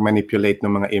paano pag-manipulate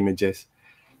ng mga images.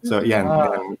 So yan,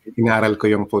 inaral ko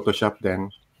yung Photoshop din.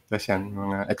 Tapos yan,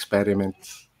 mga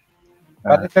experiments.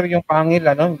 Pati sir, yung pangil,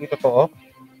 hindi totoo?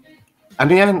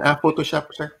 Ano yan?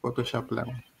 Photoshop, sir. Photoshop lang.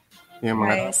 Yung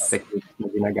mga techniques na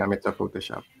ginagamit sa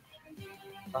Photoshop.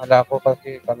 Akala ko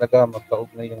kasi talaga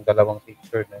magkaugnay yung dalawang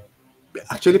picture na yun.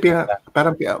 Actually,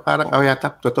 parang yata,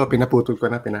 totoo, pinaputol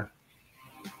ko na, pinatapyas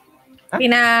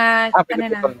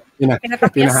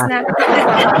na.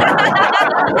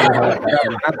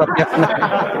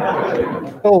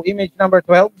 So, image number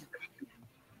 12?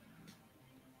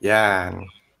 Yan.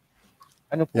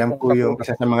 Ano po yan po yung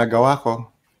isa sa mga gawa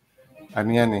ko. Ano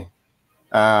yan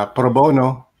pro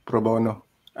bono.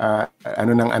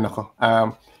 Ng anak ko.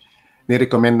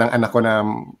 Ni-recommend ng anak ko na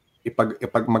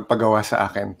magpagawa sa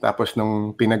akin. Tapos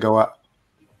nung pinagawa,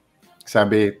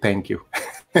 sabi, thank you.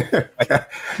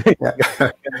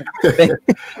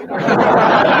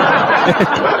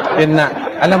 Yun na.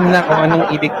 Alam na kung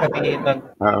anong ibig sabihin nun.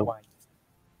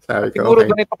 Sabi ko, siguro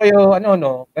ganito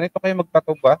kayo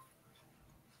magtattoo ba?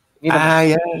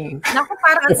 Yan. Naku,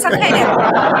 parang ang sakit.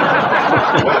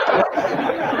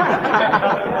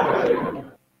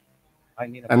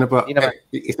 Ano po?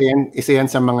 Isa yan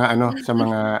sa mga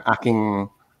aking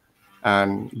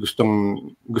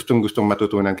gustong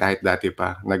matutunan kahit dati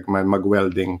pa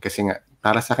mag-welding kasi nga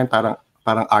para sa akin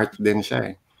parang art din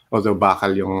siya although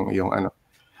bakal yung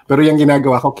pero yung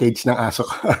ginagawa ko cage ng aso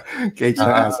ko. Cage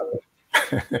ng aso.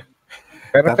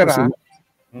 Pero sir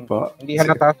hindi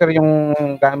halata sir yung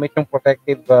gamit yung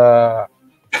protective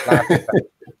glasses.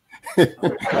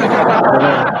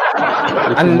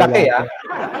 Ang laki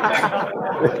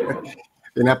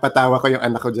Pinapatawa ko yung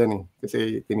anak ko dyan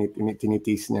kasi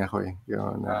tinitease niya ako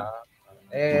Yun,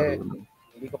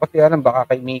 hindi ko kasi alam, baka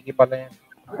kay Mickey pala yan.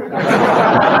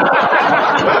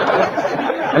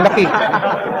 Ang laki.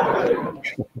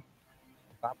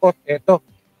 Tapos, eto,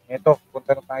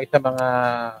 punta na tayo sa mga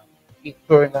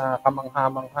picture na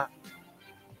kamangha-mangha.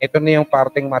 Ito na yung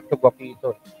parting macho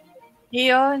guapito.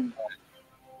 Yun.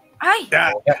 Ay!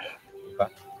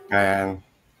 Diba? Ayan.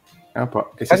 Ano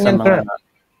po? Isa sa mga...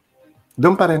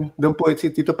 Doon pa rin. Doon po,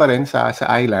 dito pa rin sa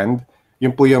island.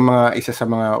 Yun po yung mga isa sa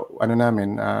mga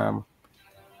namin,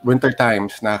 winter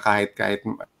times na kahit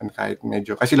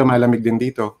medyo... Kasi lumalamig din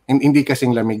dito. Hindi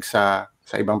kasing lamig sa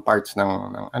ibang parts ng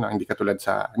hindi katulad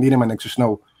hindi naman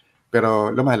nagsusnow. Pero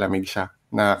lumalamig siya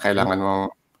na kailangan mong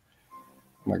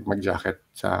mag-jacket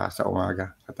sa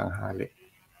umaga at tanghali.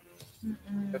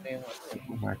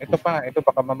 Ito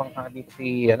baka mamangha dito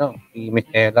si Miss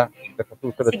Ella.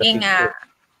 Sige nga.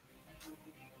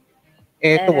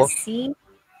 Ito wow!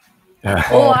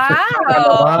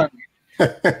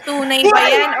 Tunay ba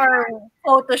yan or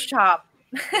Photoshop?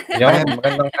 Yan,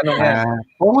 magandang tanong yan.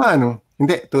 Oo nga,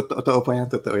 Hindi, totoo pa yan,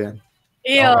 totoo yan.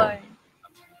 Iyon.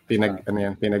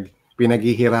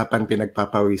 Pinaghihirapan,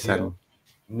 pinagpapawisan.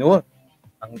 No,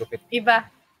 ang lupit. Iba.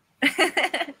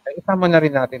 Ay, isama na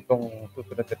rin natin itong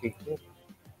susunod na picture.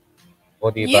 O,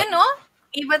 diba? Yun,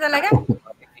 Iba talaga.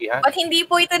 At hindi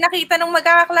po ito nakita nung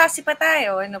magkakaklase pa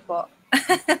tayo. Ano po?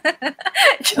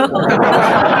 Joke.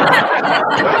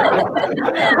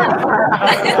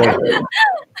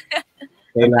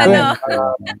 Kailangan.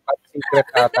 Secret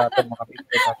ata itong mga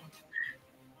picture natin.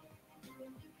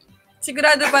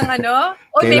 Sigurado bang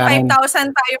O, may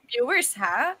Kailangan- 5,000 tayong viewers,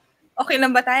 ha? Okay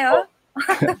lang ba tayo?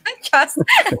 Just.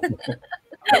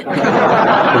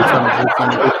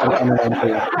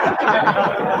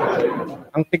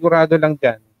 Ang sigurado lang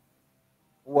dyan,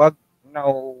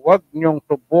 wag niyong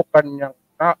subukan niyang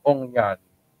taong yan.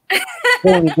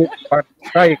 Kung di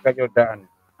patay kayo daan.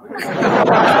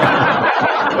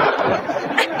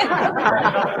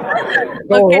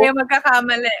 Huwag kayo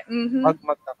magkakamali. Mhm. Wag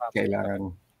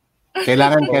magkakamali.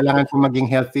 Kailangan po maging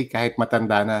healthy kahit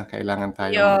matanda na. Kailangan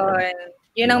tayo.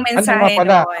 Yun ang Ano mensahe nga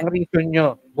pala, doon. ang reason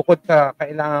nyo, bukod sa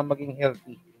kailangan maging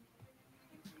healthy?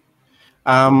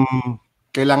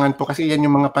 Kailangan po kasi yan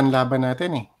yung mga panlaban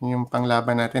natin eh. Yung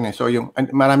panglaban natin eh. So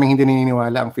maraming hindi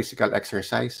naniniwala ang physical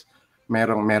exercise.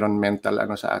 Meron mental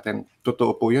sa atin.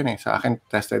 Totoo po yun eh. Sa akin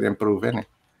tested and proven eh.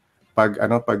 Pag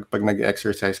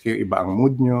nag-exercise kayo, iba ang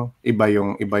mood nyo, iba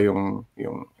yung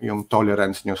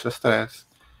tolerance nyo sa stress.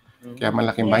 Kaya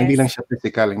malaking ba, hindi lang siya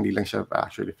physical, hindi lang siya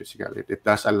actually physical. It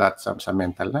does a lot sa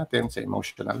mental natin, sa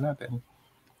emotional natin.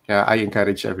 Kaya I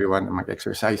encourage everyone na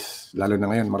mag-exercise. Lalo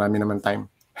na ngayon, marami naman time.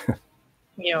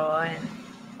 Yun.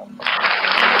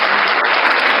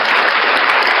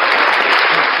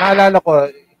 Naalala ko,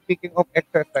 speaking of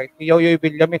exercise, si Yoyoy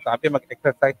Villame sabi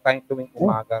mag-exercise tayo tuwing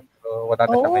umaga. So, wala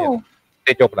na siya ngayon.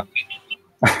 Hindi, joke lang.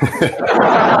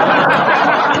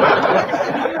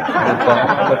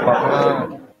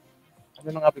 Ano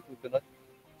na nga ba susunod?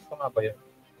 Ito nga ba yun?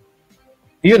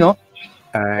 Yun, no?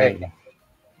 Ay.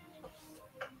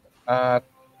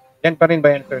 Yan pa rin ba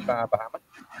yan, sir, sa Bahamas?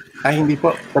 Ay, hindi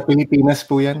po. Sa Pilipinas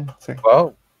po yan, sir.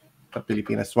 Wow. Sa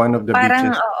Pilipinas. One of the Parang,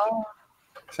 beaches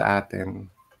sa atin.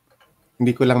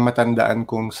 Hindi ko lang matandaan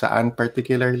kung saan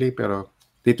particularly, pero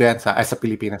dito yan sa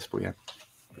Pilipinas po yan.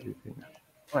 Pilipinas.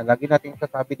 Lagi natin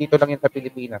sasabi, dito lang yan sa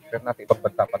Pilipinas. Pero natin ibang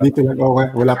bansa pala. Dito lang, okay.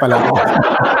 Wala pala ako.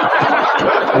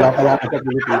 Wala pala ako sa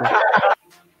Pilipinas.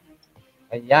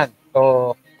 Ayan.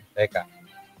 So, teka.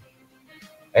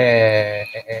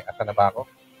 Asa na ba ako?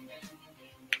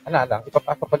 Ala lang,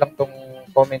 ipapasok ko lang tong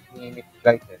comment ni Miss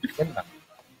Bryce. Yan lang.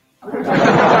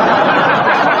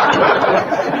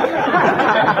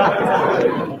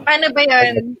 paano ba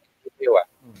yun?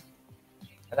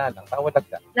 Ala lang, tawag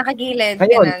ka. Nakagilid.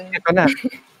 Ngayon, Ganun. ito na.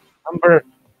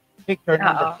 Picture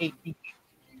number 80.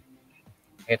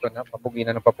 Ito na, papugi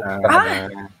na ng papugi.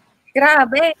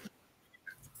 Grabe.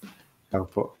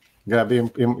 Opo. Grabe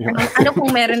yung Ano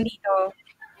pong meron dito?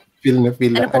 feel na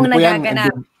feel. Ano pong po yan?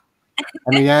 nagaganap?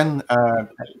 Ano yan?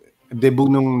 Debut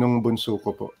nung bunso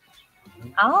ko po.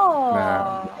 Oh.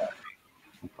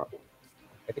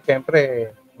 Kasi siyempre,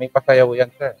 may pasayaw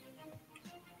yan, sir.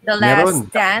 The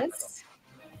Last Dance?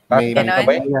 May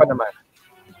Sabay pa naman.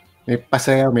 May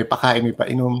pasayaw, may pakain, may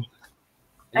painom.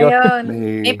 Ayun.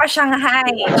 May pa-Shanghai.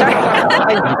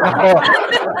 Ay, nako.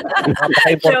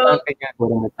 Napaka-importante niya.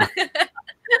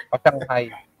 Pa-Shanghai.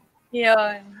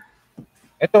 Yun.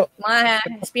 Ito, mga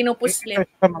pinupuslit.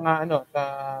 Sa mga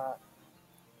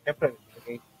siyempre,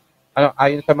 okay.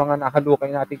 Ayon sa mga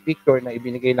nakalukay nating picture na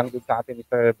ibinigay lang doon sa atin ni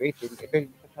Sir Basil, ito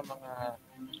yung sa mga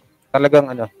talagang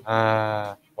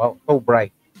wow, so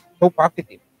bright, so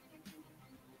positive.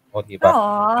 O, diba?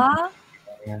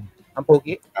 Ang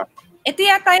pogi. Ito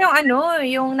yata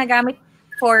yung nagamit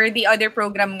for the other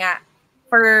program nga.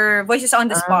 For Voices on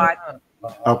the Spot.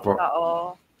 Opo.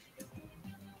 Oo.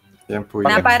 Yan po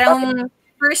Na yan. parang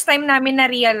first time namin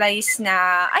na-realize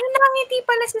na, ay, nakangiti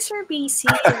pala si Sir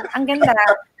Basil. Ang ganda.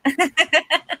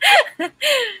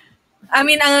 I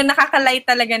mean, ang nakakalight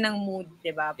talaga ng mood,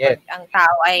 di ba? Pag ang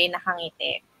tao ay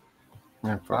nakangiti.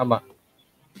 Tama.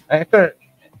 Sir,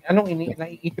 anong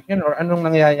naiisip niyo or anong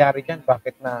nangyayari dyan?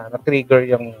 Bakit na-trigger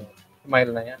yung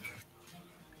smile na yan?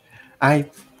 Ay,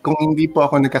 kung hindi po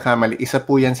ako nagkakamali, isa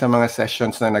po yan sa mga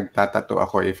sessions na nagtatato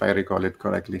ako, if I recall it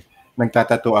correctly.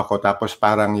 Nagtatato ako, tapos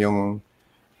parang yung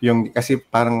kasi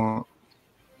parang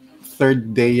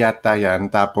third day yata yan,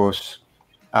 tapos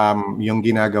yung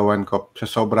ginagawan ko sa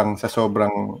sobrang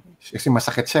kasi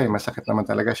masakit siya masakit naman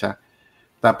talaga siya.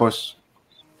 Tapos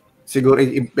siguro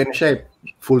siya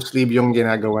full sleeve yung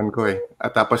ginagawan ko at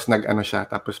tapos siya,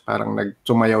 tapos parang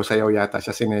nagsumayaw-sayaw yata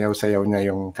siya, sinayaw-sayaw niya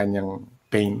yung kanyang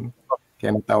pain.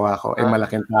 Kaya natawa ako.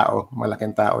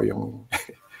 Malaking tao yung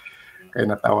kaya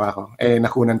natawa ako.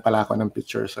 Nakunan pala ako ng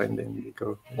picture, so hindi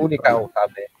ko. Huli ka,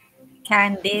 sabi.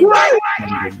 Candid.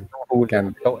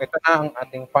 So, ito na ang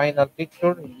ating final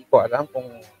picture. Hindi ko alam kung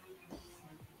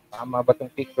tama ba itong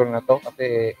picture na to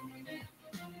kasi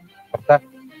basta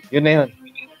Yun na yun.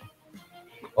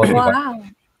 O, diba? Wow.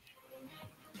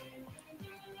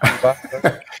 Diba?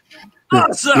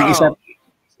 Awesome!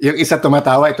 Yung isa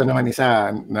tumatawa, ito naman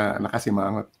isa na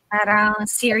nakasimangot. Parang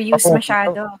serious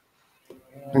masyado.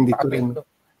 Hindi ko rin.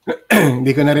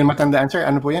 Hindi ko na rin matandaan, sir.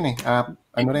 Ano po yan eh?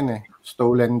 Ano rin eh?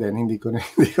 Stolen din. Hindi ko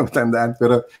matandaan.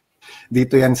 Pero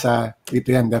dito yan,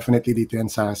 definitely dito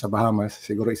yan sa Bahamas.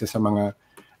 Siguro isa sa mga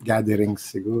gatherings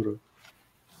siguro.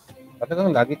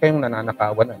 Talagang lagi kayong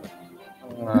nananakawan.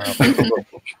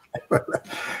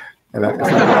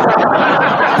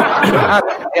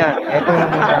 Yan, ito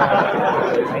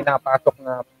may napasok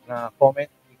na comment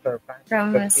from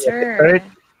Sir.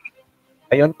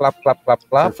 Ayun, clap.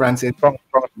 Sir Francis, strong.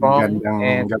 Gandang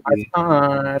And gabi.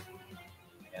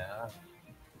 Yeah.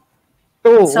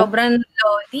 So, sobrang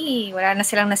lodi. Wala na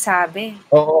silang nasabi.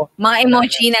 Oo. Mga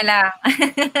emoji na lang.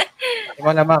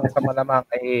 Malamang.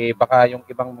 Eh, baka yung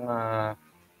ibang mga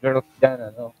girls dyan,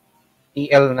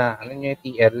 TL na. Ano nyo yung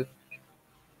TL?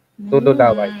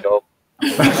 Tululaway job.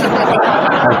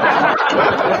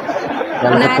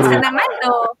 Nasa naman,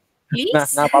 no?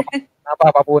 Please.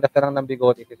 Napapapunas na lang ng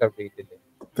bigote si Sir Basil.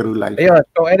 True life. Ayun.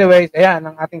 So anyways, ayan,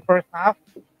 ang ating first half.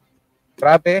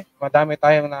 Grabe, madami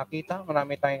tayong nakita,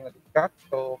 marami tayong na-discuss.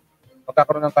 So,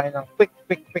 magkakaroon lang tayo ng quick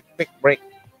break.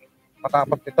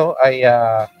 Matapos ito ay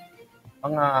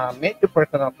mga medyo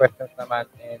personal questions naman.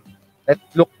 And let's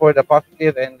look for the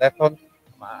positive and lessons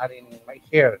maaaring may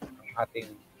share ng ating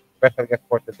special guest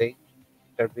for today,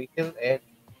 Sir Basil. And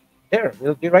there,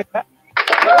 we'll be right back.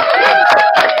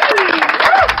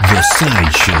 The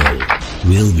Sideshow.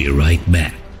 We'll be right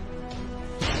back.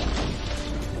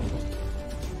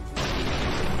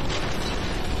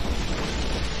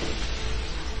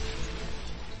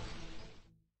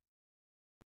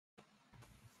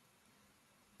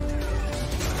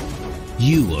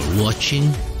 You are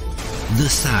watching The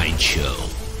Sideshow.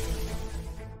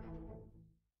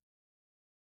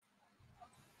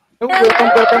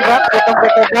 Welcome back.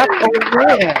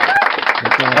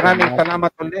 Maraming salamat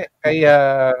ulit kay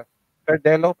Sir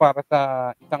Delo para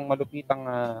sa isang malupitang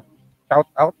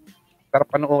shout-out. Sarap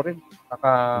panoorin.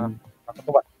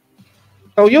 Nakakatuwa.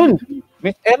 So yun,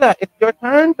 Miss Ella, it's your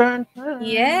turn.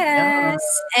 Yes.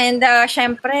 And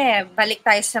syempre, balik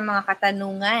tayo sa mga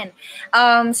katanungan.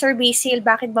 Sir Basil,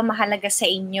 bakit ba mahalaga sa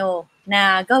inyo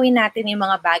na gawin natin yung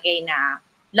mga bagay na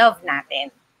love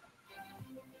natin?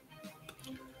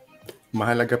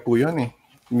 Mahalaga po 'yun eh.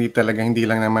 Hindi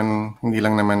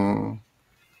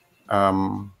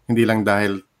lang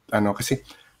dahil kasi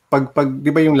pag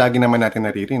 'di ba yung lagi naman natin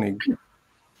naririnig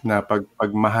na pag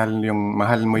mahal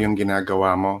mo yung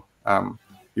ginagawa mo,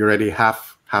 you already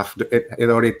it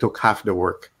already took half the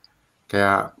work.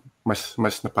 Kaya mas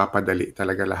napapadali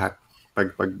talaga lahat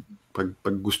pag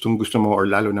gustong-gusto mo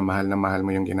or lalo na mahal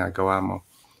mo yung ginagawa mo.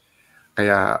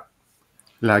 Kaya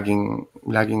lagi mo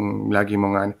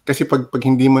nga kasi pag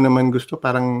hindi mo naman gusto,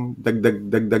 parang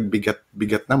dagdag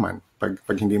bigat naman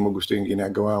pag hindi mo gusto yung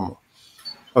ginagawa mo.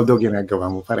 Although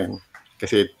ginagawa mo pa rin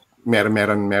kasi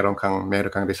meron kang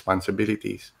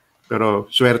responsibilities. Pero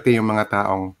swerte yung mga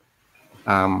taong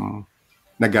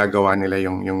nagagawa nila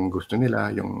yung gusto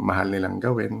nila, yung mahal nilang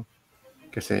gawin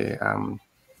kasi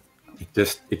it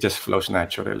just flows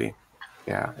naturally.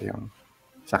 Kaya yung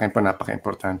sa akin po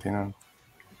napaka-importante nun.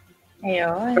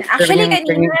 Ayun. Actually,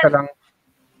 kanina,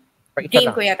 game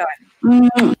ko yan.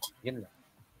 Yun lang.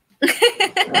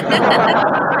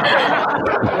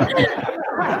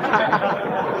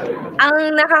 Ang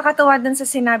nakakatuwa dun sa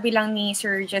sinabi lang ni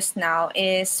Sir just now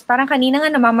is parang kanina nga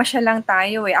namamasyal lang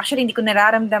tayo eh. Actually, hindi ko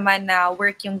nararamdaman na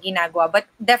work yung ginagawa. But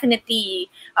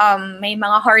definitely, may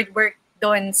mga hard work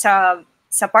doon sa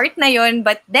part na yon.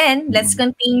 But then, let's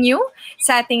continue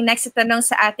sa ating next tanong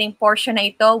sa ating portion na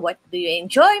ito. What do you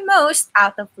enjoy most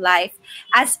out of life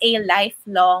as a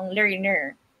lifelong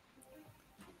learner?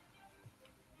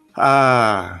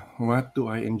 What do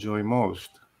I enjoy most?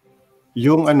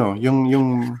 Yung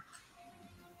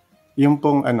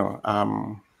pong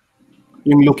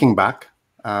yung looking back,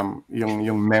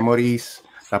 yung memories,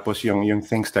 tapos yung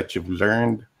things that you've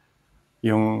learned,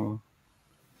 yun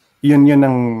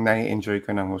ang na-enjoy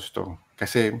ko ng gusto.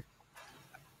 Kasi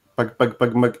pag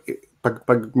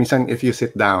minsan if you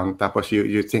sit down tapos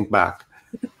you think back,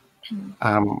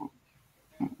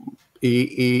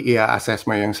 i-assess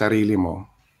mo yung sarili mo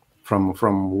from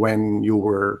when you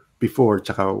were before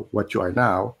tsaka what you are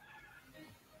now.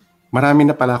 Marami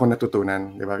na pala ako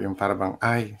natutunan, di ba? Yung parang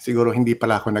siguro hindi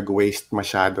pala ako nag-waste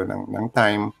masyado ng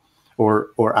time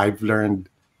or I've learned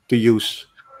to use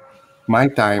my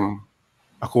time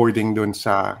according dun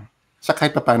sa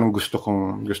kahit pa paano gusto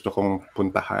kong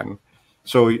puntahan.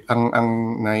 So ang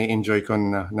nai-enjoy ko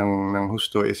ng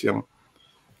husto is yung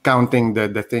counting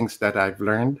the things that I've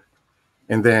learned,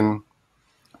 and then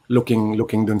looking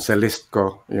dun sa list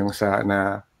ko yung sa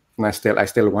na I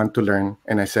still want to learn,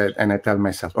 and I tell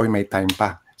myself, "Oy, may time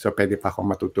pa. So pwede pa akong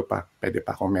matuto pa. Pwede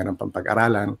pa akong meron pang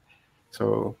pag-aralan."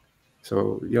 So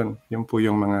yun po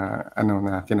yung mga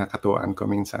na kinakatuwaan ko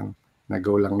minsan, na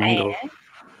go lang ng go.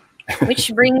 Which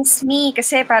brings me,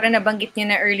 kasi para nabanggit niyo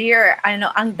na earlier,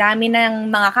 ang dami ng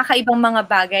mga kakaibang mga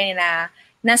bagay na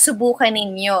nasubukan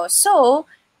ninyo. So,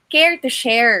 care to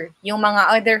share yung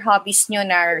mga other hobbies nyo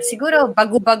na siguro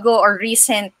bago-bago or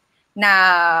recent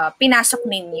na pinasok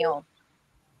ninyo?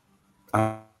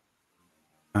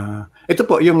 Ito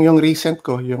po yung recent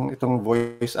ko, yung itong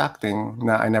voice acting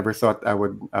na I never thought I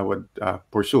would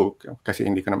pursue kasi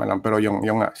hindi ko naman alam, pero yung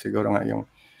nga siguro nga yung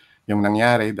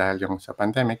nangyari dahil yung sa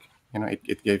pandemic,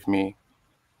 it gave me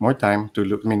more time to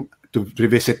look, to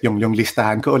revisit yung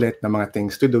listahan ko ulit ng mga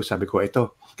things to do. Sabi ko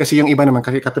ito. Kasi yung iba naman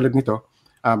kasi katulad nito,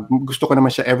 gusto ko naman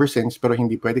siya ever since, pero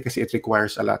hindi pwede kasi it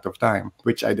requires a lot of time,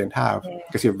 which I didn't have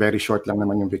kasi very short lang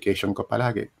naman yung vacation ko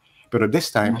palagi. Pero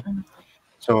this time,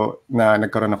 so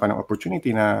nagkaroon ako ng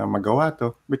opportunity na magawa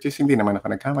to, which is hindi naman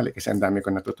ako nagkamali kasi ang dami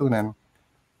ko natutunan.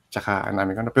 Tsaka ang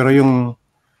dami ko pero yung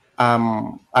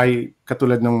ay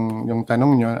katulad nung yung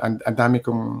tanong nyo, ang dami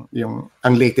kong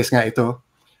ang latest nga ito.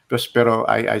 Pero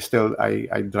I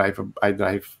drive a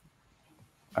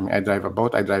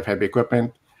boat, I drive heavy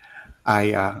equipment,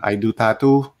 I do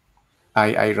tattoo,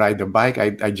 I ride a bike,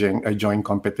 I join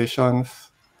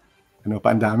competitions. Ano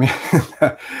pa, ang dami.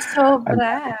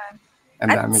 Sobra.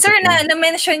 At sir,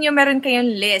 na-mention nyo meron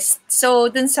kayong list. So,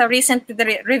 dun sa recent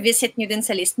revisit nyo dun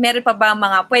sa list, meron pa ba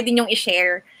mga pwede nyong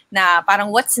i-share na parang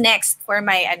what's next for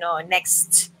my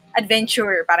next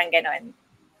adventure, parang ganon?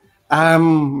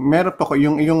 Meron pa ko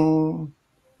yung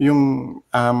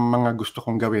mga gusto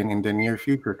kong gawin in the near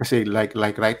future kasi like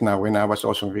right now when I was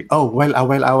also while I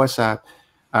was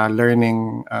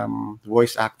learning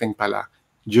voice acting pala,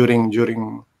 during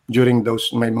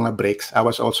those may mga breaks, I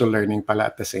was also learning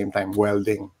pala at the same time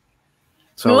welding.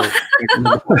 So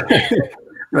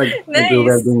nice.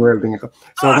 Welding ako.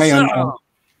 So awesome. Ngayon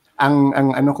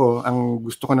ang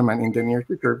gusto ko naman in the near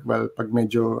future, well, pag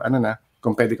medyo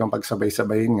kung pwede kong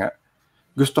pagsabay-sabayin nga,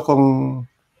 gusto kong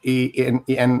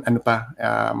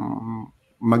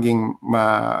maging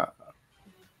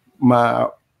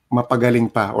mapagaling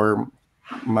pa or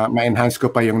ma-enhance ko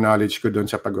pa yung knowledge ko doon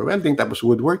sa pag-welding, tapos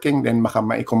woodworking, then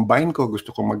ma-combine ko, gusto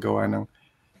kong magawa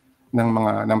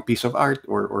ng piece of art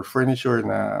or furniture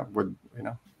na wood,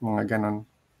 mga ganon.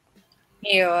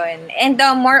 Yun. And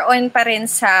more on pa rin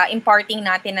sa imparting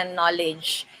natin ng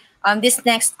knowledge. This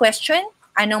next question,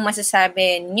 anong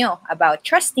masasabi nyo about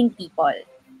trusting people?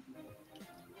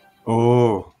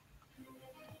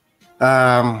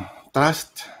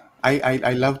 Trust.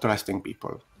 I love trusting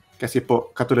people. Kasi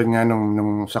po, katulad nga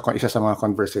nung sa isa sa mga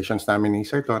conversations namin ni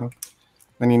Sir Ton,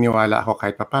 naniniwala ako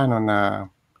kahit papaano na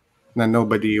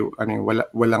nobody,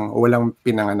 walang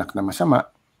pinanganak na masama.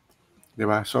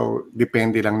 Diba? So,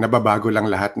 depende lang, nababago lang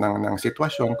lahat ng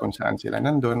sitwasyon kung saan sila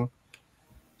nandun.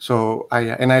 So,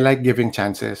 I like giving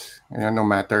chances, no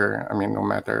matter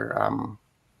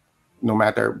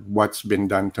what's been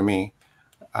done to me.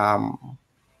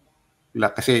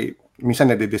 Kasi minsan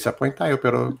nadi-disappoint tayo,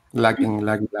 pero lagi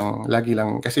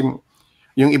lang kasi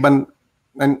yung ibang,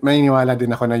 maniniwala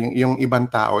din ako na yung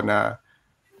ibang tao na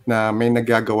may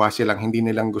nagagawa silang hindi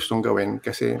nilang gustong gawin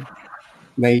kasi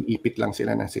naiipit lang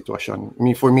sila ng sitwasyon.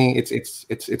 For me,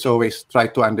 it's always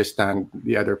try to understand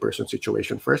the other person's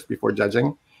situation first before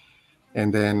judging,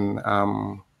 and then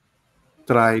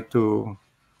try to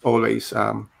always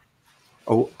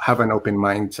have an open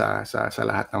mind sa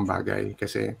lahat ng bagay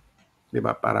kasi 'di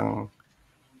ba parang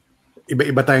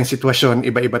iba-iba tayong sitwasyon,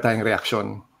 iba-iba tayong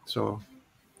reaksyon. So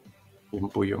yun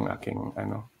po yung aking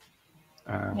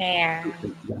yeah.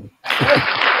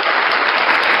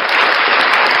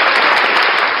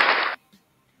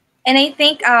 And I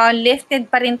think lifted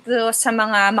pa rin to sa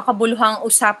mga makabuluhang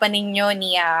usapan ninyo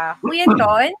ni Kuya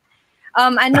Ton.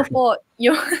 Ano po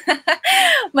yung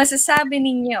masasabi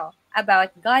ninyo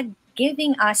about God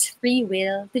giving us free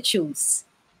will to choose?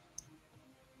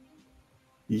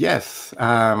 Yes,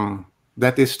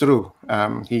 that is true.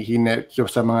 He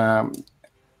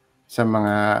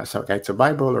sa kahit sa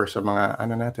Bible or sa mga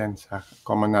natin sa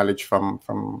common knowledge from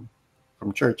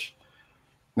church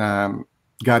na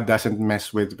God doesn't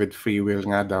mess with free will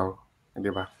nga daw, di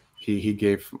ba? He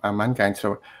gave mankind.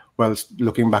 So, well,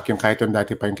 looking back yung kahit yung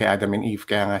dati pa yung kay Adam and Eve,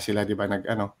 kaya nga sila, di ba,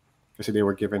 kasi they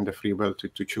were given the free will to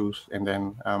choose, and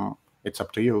then it's up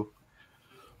to you.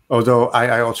 Although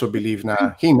I also believe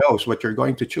na he knows what you're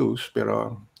going to choose,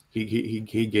 pero he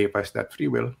gave us that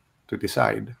free will to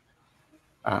decide.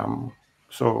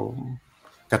 So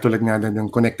katulad nga din yung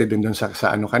connected din dun sa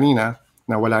ano kanina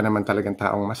na wala naman talagang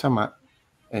taong masama.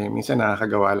 Minsan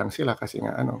nakakagawa lang sila kasi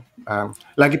nga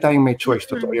lagi tayong may choice.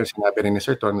 Totoo yung sinabi rin ni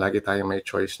Sir Ton, lagi tayong may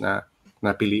choice na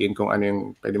napiliin kung ano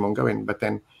yung pwede mong gawin. But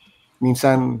then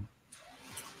minsan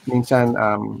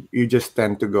you just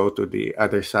tend to go to the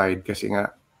other side kasi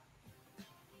nga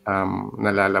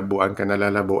nalalabuan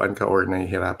ka or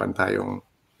nahihirapan tayong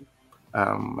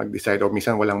mag-decide o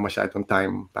minsan walang masyadong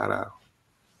time para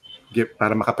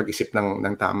makapag-isip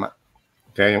ng tama.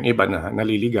 Kaya yung iba na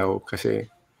naliligaw kasi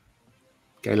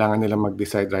kailangan nila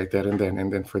mag-decide right there and then.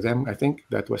 And then for them, I think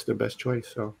that was the best choice.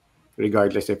 So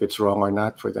regardless if it's wrong or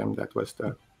not, for them, that was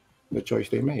the choice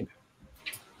they made.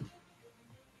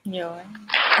 Yun.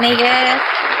 And I guess...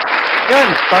 Yun,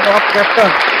 follow-up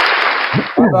question.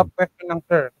 Follow-up question lang,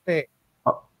 sir. Kasi,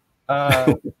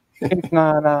 since na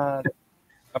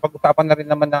napag-usapan na rin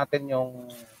naman natin yung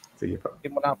sige po.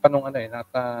 Simula pa nung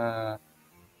nasa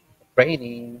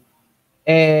training,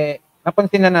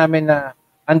 napansin na namin na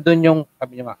andun yung,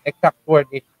 sabi nyo nga, exact word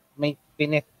is may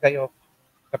finesse kayo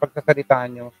sa pagsasalita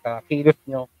nyo, sa kilos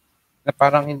nyo, na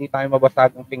parang hindi tayo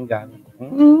mabasag ng pinggan.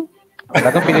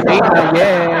 Talagang Pilipina,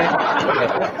 yeah.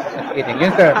 Just kidding.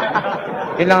 Yun, sir.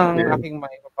 Yun lang ang aking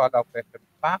may follow-up question.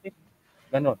 Bakit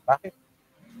ganun? Bakit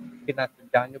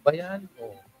pinasadya nyo ba yan?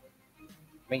 O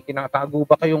may tinatago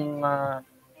ba kayong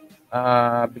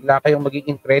bigla kayong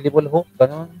maging Incredible Hulk?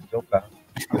 Ganun? Joke lang.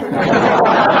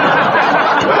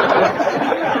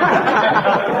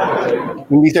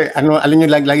 Hindi sir, alam nyo,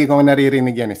 lagi ko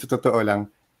naririnig yan. Sa totoo lang,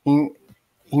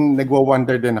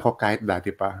 nagwa-wonder din ako kahit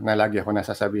dati pa na lagi ako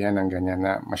nasasabihan ng ganyan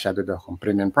na masyado daw akong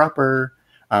prim and proper,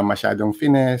 masyadong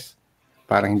finesse,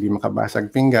 parang hindi makabasag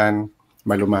pinggan,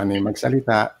 malumano yung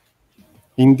magsalita.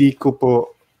 Hindi ko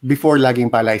po, before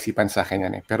laging palaisipan sa akin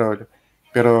yan eh.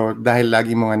 Pero dahil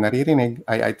lagi mo nga naririnig,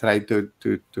 I tried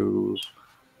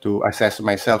to assess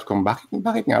myself kung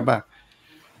bakit nga ba.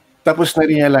 Tapos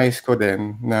na-realize ko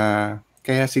din na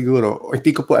kaya siguro,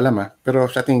 hindi ko po alam pero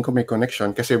sa tingin ko may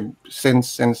connection kasi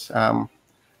since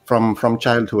from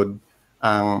childhood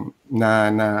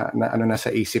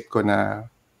nasa isip ko na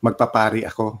magpapari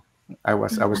ako. I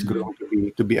was groomed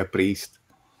to be a priest.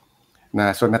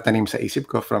 So natanim sa isip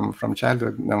ko from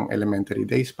childhood ng elementary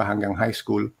days pa hanggang high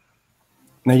school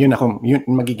na yun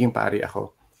magiging pari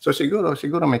ako. So siguro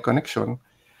may connection.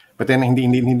 But then hindi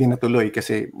natuloy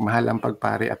kasi mahal ang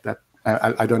pagpari at that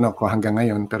I don't know kung hanggang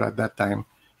ngayon, pero at that time,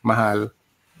 mahal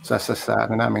sa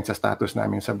status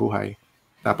namin sa buhay.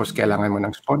 Tapos kailangan mo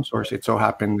ng sponsors. It so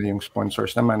happened na yung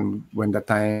sponsors naman, when the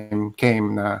time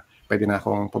came na pwede na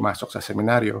akong pumasok sa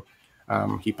seminaryo,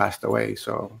 he passed away.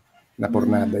 So,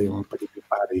 napurnada yung pagiging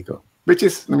pari ko. Which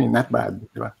is, not bad.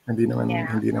 Di ba? Hindi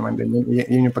naman din.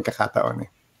 Yun yung pagkakataon eh.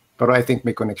 Pero I think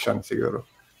may connection siguro.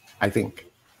 I think.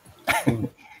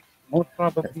 Most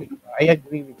probably. I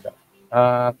agree with that.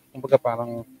 Kumbaga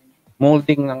parang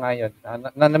molding na ngayon.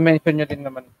 Na-mention nyo din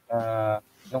naman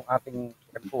nung ating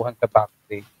kagpuhan sa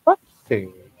backstage.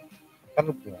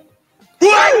 Ano ba yan?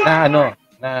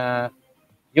 Na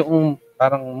yung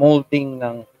parang molding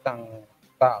ng isang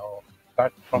tao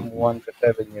start from 1 to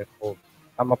 7 years old.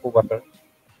 Tama po ba, sir?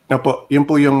 No po, yun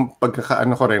po yung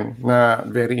pagkakaano ko rin na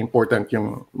very important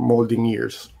yung molding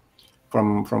years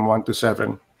from 1 to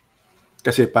 7.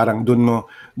 Kasi parang dun mo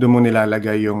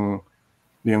nilalagay yung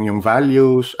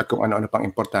values at kung ano-ano pang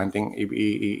importanteng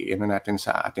i-ano natin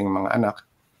sa ating mga anak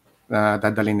na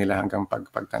dadalhin nila hanggang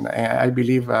pagtanda. I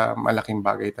believe malaking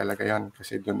bagay talaga yon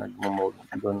kasi doon nagmo-mold,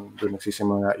 doon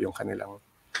nagsisimula yung kanilang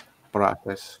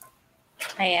process.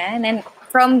 Ayan, and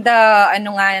from the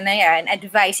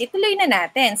advice, ituloy na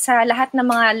natin sa lahat ng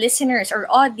mga listeners or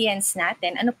audience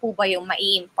natin. Ano po ba yung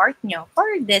mai-impart nyo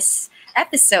for this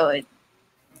episode?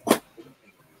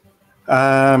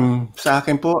 Sa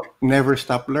akin po, never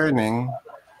stop learning.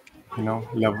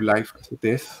 Love life as it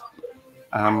is.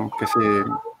 Kasi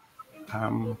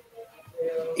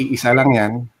iisa lang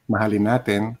yan, mahalin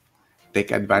natin,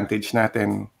 take advantage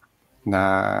natin na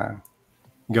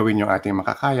gawin yung ating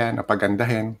makakaya, na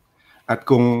pagandahin. At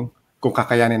kung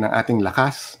kakayanin ng ating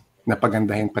lakas, na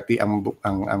pagandahin pati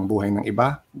ang buhay ng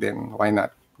iba, then why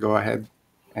not? Go ahead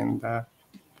and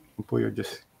you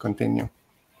just continue.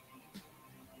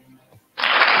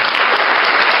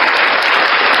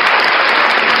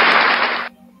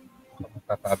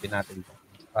 Sasabi natin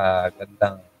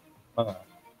gandang mga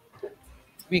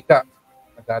wika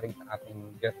na galing sa ating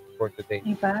guest for today.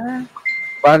 Diba?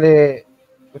 Bale,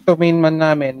 gusto man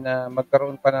namin na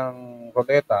magkaroon pa ng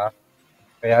roleta,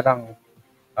 kaya lang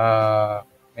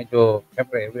medyo,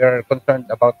 syempre, we are concerned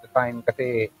about the time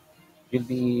kasi you'll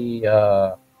be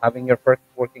having your first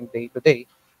working day today.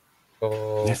 So,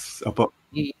 Yes, opo.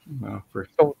 i-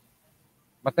 First. so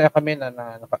masaya kami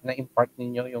na-impart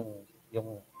ninyo yung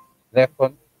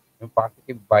lesson, yung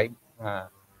positive vibe na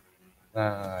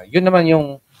yun naman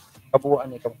yung kabuuan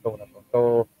nitong show na to. So,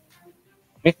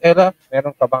 Miss Ella,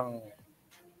 meron ka bang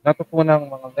natutunang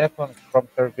mga lessons from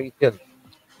Sir Basil?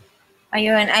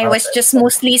 Ayun, I was just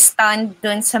mostly stunned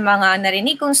dun sa mga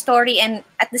narinig kong story and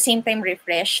at the same time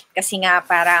refreshed kasi nga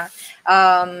parang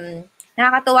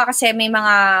nakakatuwa kasi may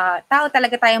mga tao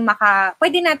talaga tayong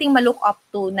pwede nating ma-look up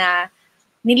to na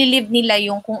nililive nila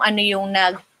yung kung ano yung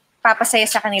nagpapasaya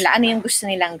sa kanila, ano yung gusto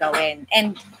nilang gawin.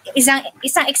 And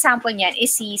isang example niyan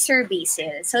is si Sir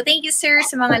Basil. So thank you, sir,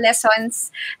 sa mga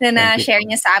lessons na na-share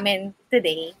niya sa amin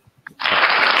today.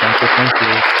 Thank you.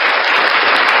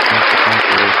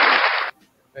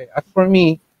 Okay. As for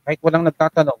me, kahit walang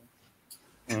nagtatanong,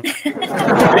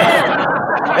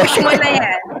 push mo na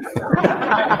yan.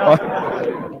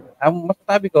 Ang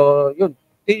masasabi ko, yun,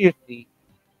 seriously,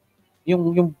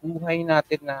 yung buhay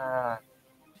natin na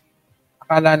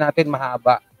akala natin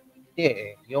mahaba.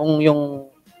 Hindi yung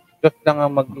Diyos lang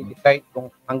ang mag-decide kung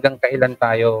hanggang kailan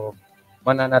tayo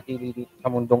mananatili dito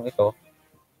sa mundong ito.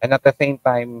 And at the same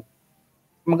time,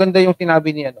 maganda yung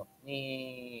sinabi ni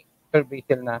Sir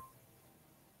Basil na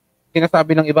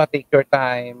sinasabi ng iba, take your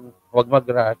time, huwag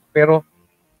mag-rush. Pero,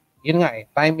 yun nga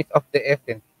time is of the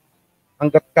essence.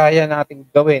 Hanggat kaya natin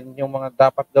gawin yung mga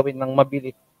dapat gawin ng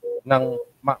mabilis, nang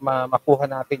makuha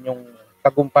natin yung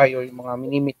tagumpay o yung mga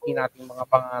minimiti natin mga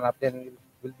pangarap, then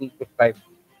we'll need to strive.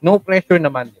 No pressure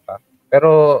naman, di ba?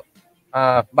 Pero,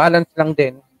 balance lang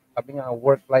din. Sabi nga,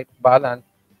 work-life balance.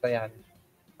 Yan.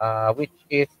 Which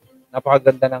is,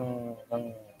 napakaganda ng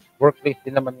workplace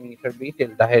din naman ni Sir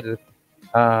Basil dahil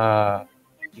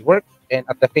he works and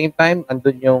at the same time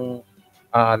andun yung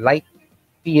light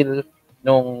feel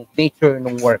nung nature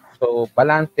nung work. So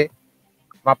balance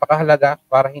mapakahalaga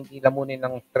para hindi lamunin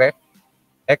ng stress.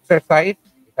 Exercise,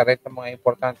 isa rin sa mga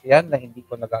importante yan na hindi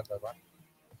ko nagagawa.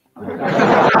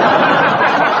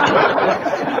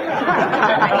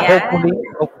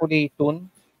 hopefully soon.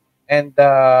 And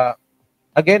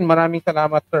again, maraming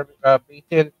salamat Sir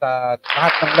Basil sa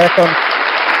lahat ng lessons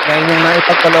na inyong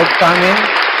naipagkaloob sa amin.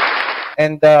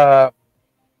 And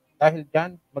dahil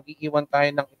dyan, mag-iiwan tayo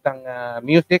ng isang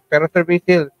music. Pero Sir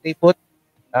Basil, stay put.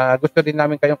 Gusto din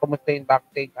namin kayong kumustahin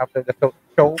backstage after the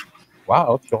show.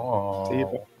 Wow, show.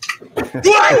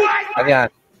 Ayan.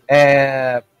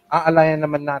 Aalayan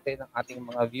naman natin ang ating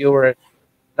mga viewers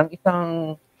ng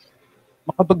isang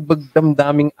makabagbag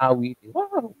damdaming awit.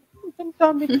 Wow,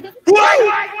 damdaming.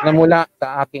 Na mula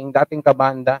sa aking dating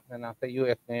kabanda na nasa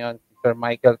US ngayon, si Sir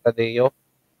Michael Tadeo.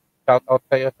 Shout out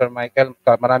sa iyo, Sir Michael.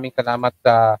 Maraming salamat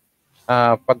sa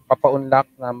pagpapaunlak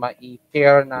na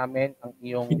ma-share namin ang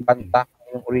iyong kanta,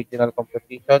 yung original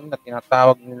composition na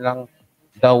tinatawag nilang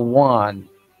The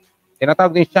One.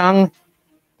 Tinatawag din siyang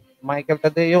Michael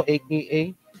Tadeo, aka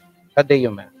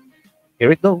Tadeo Man.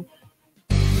 Here it goes.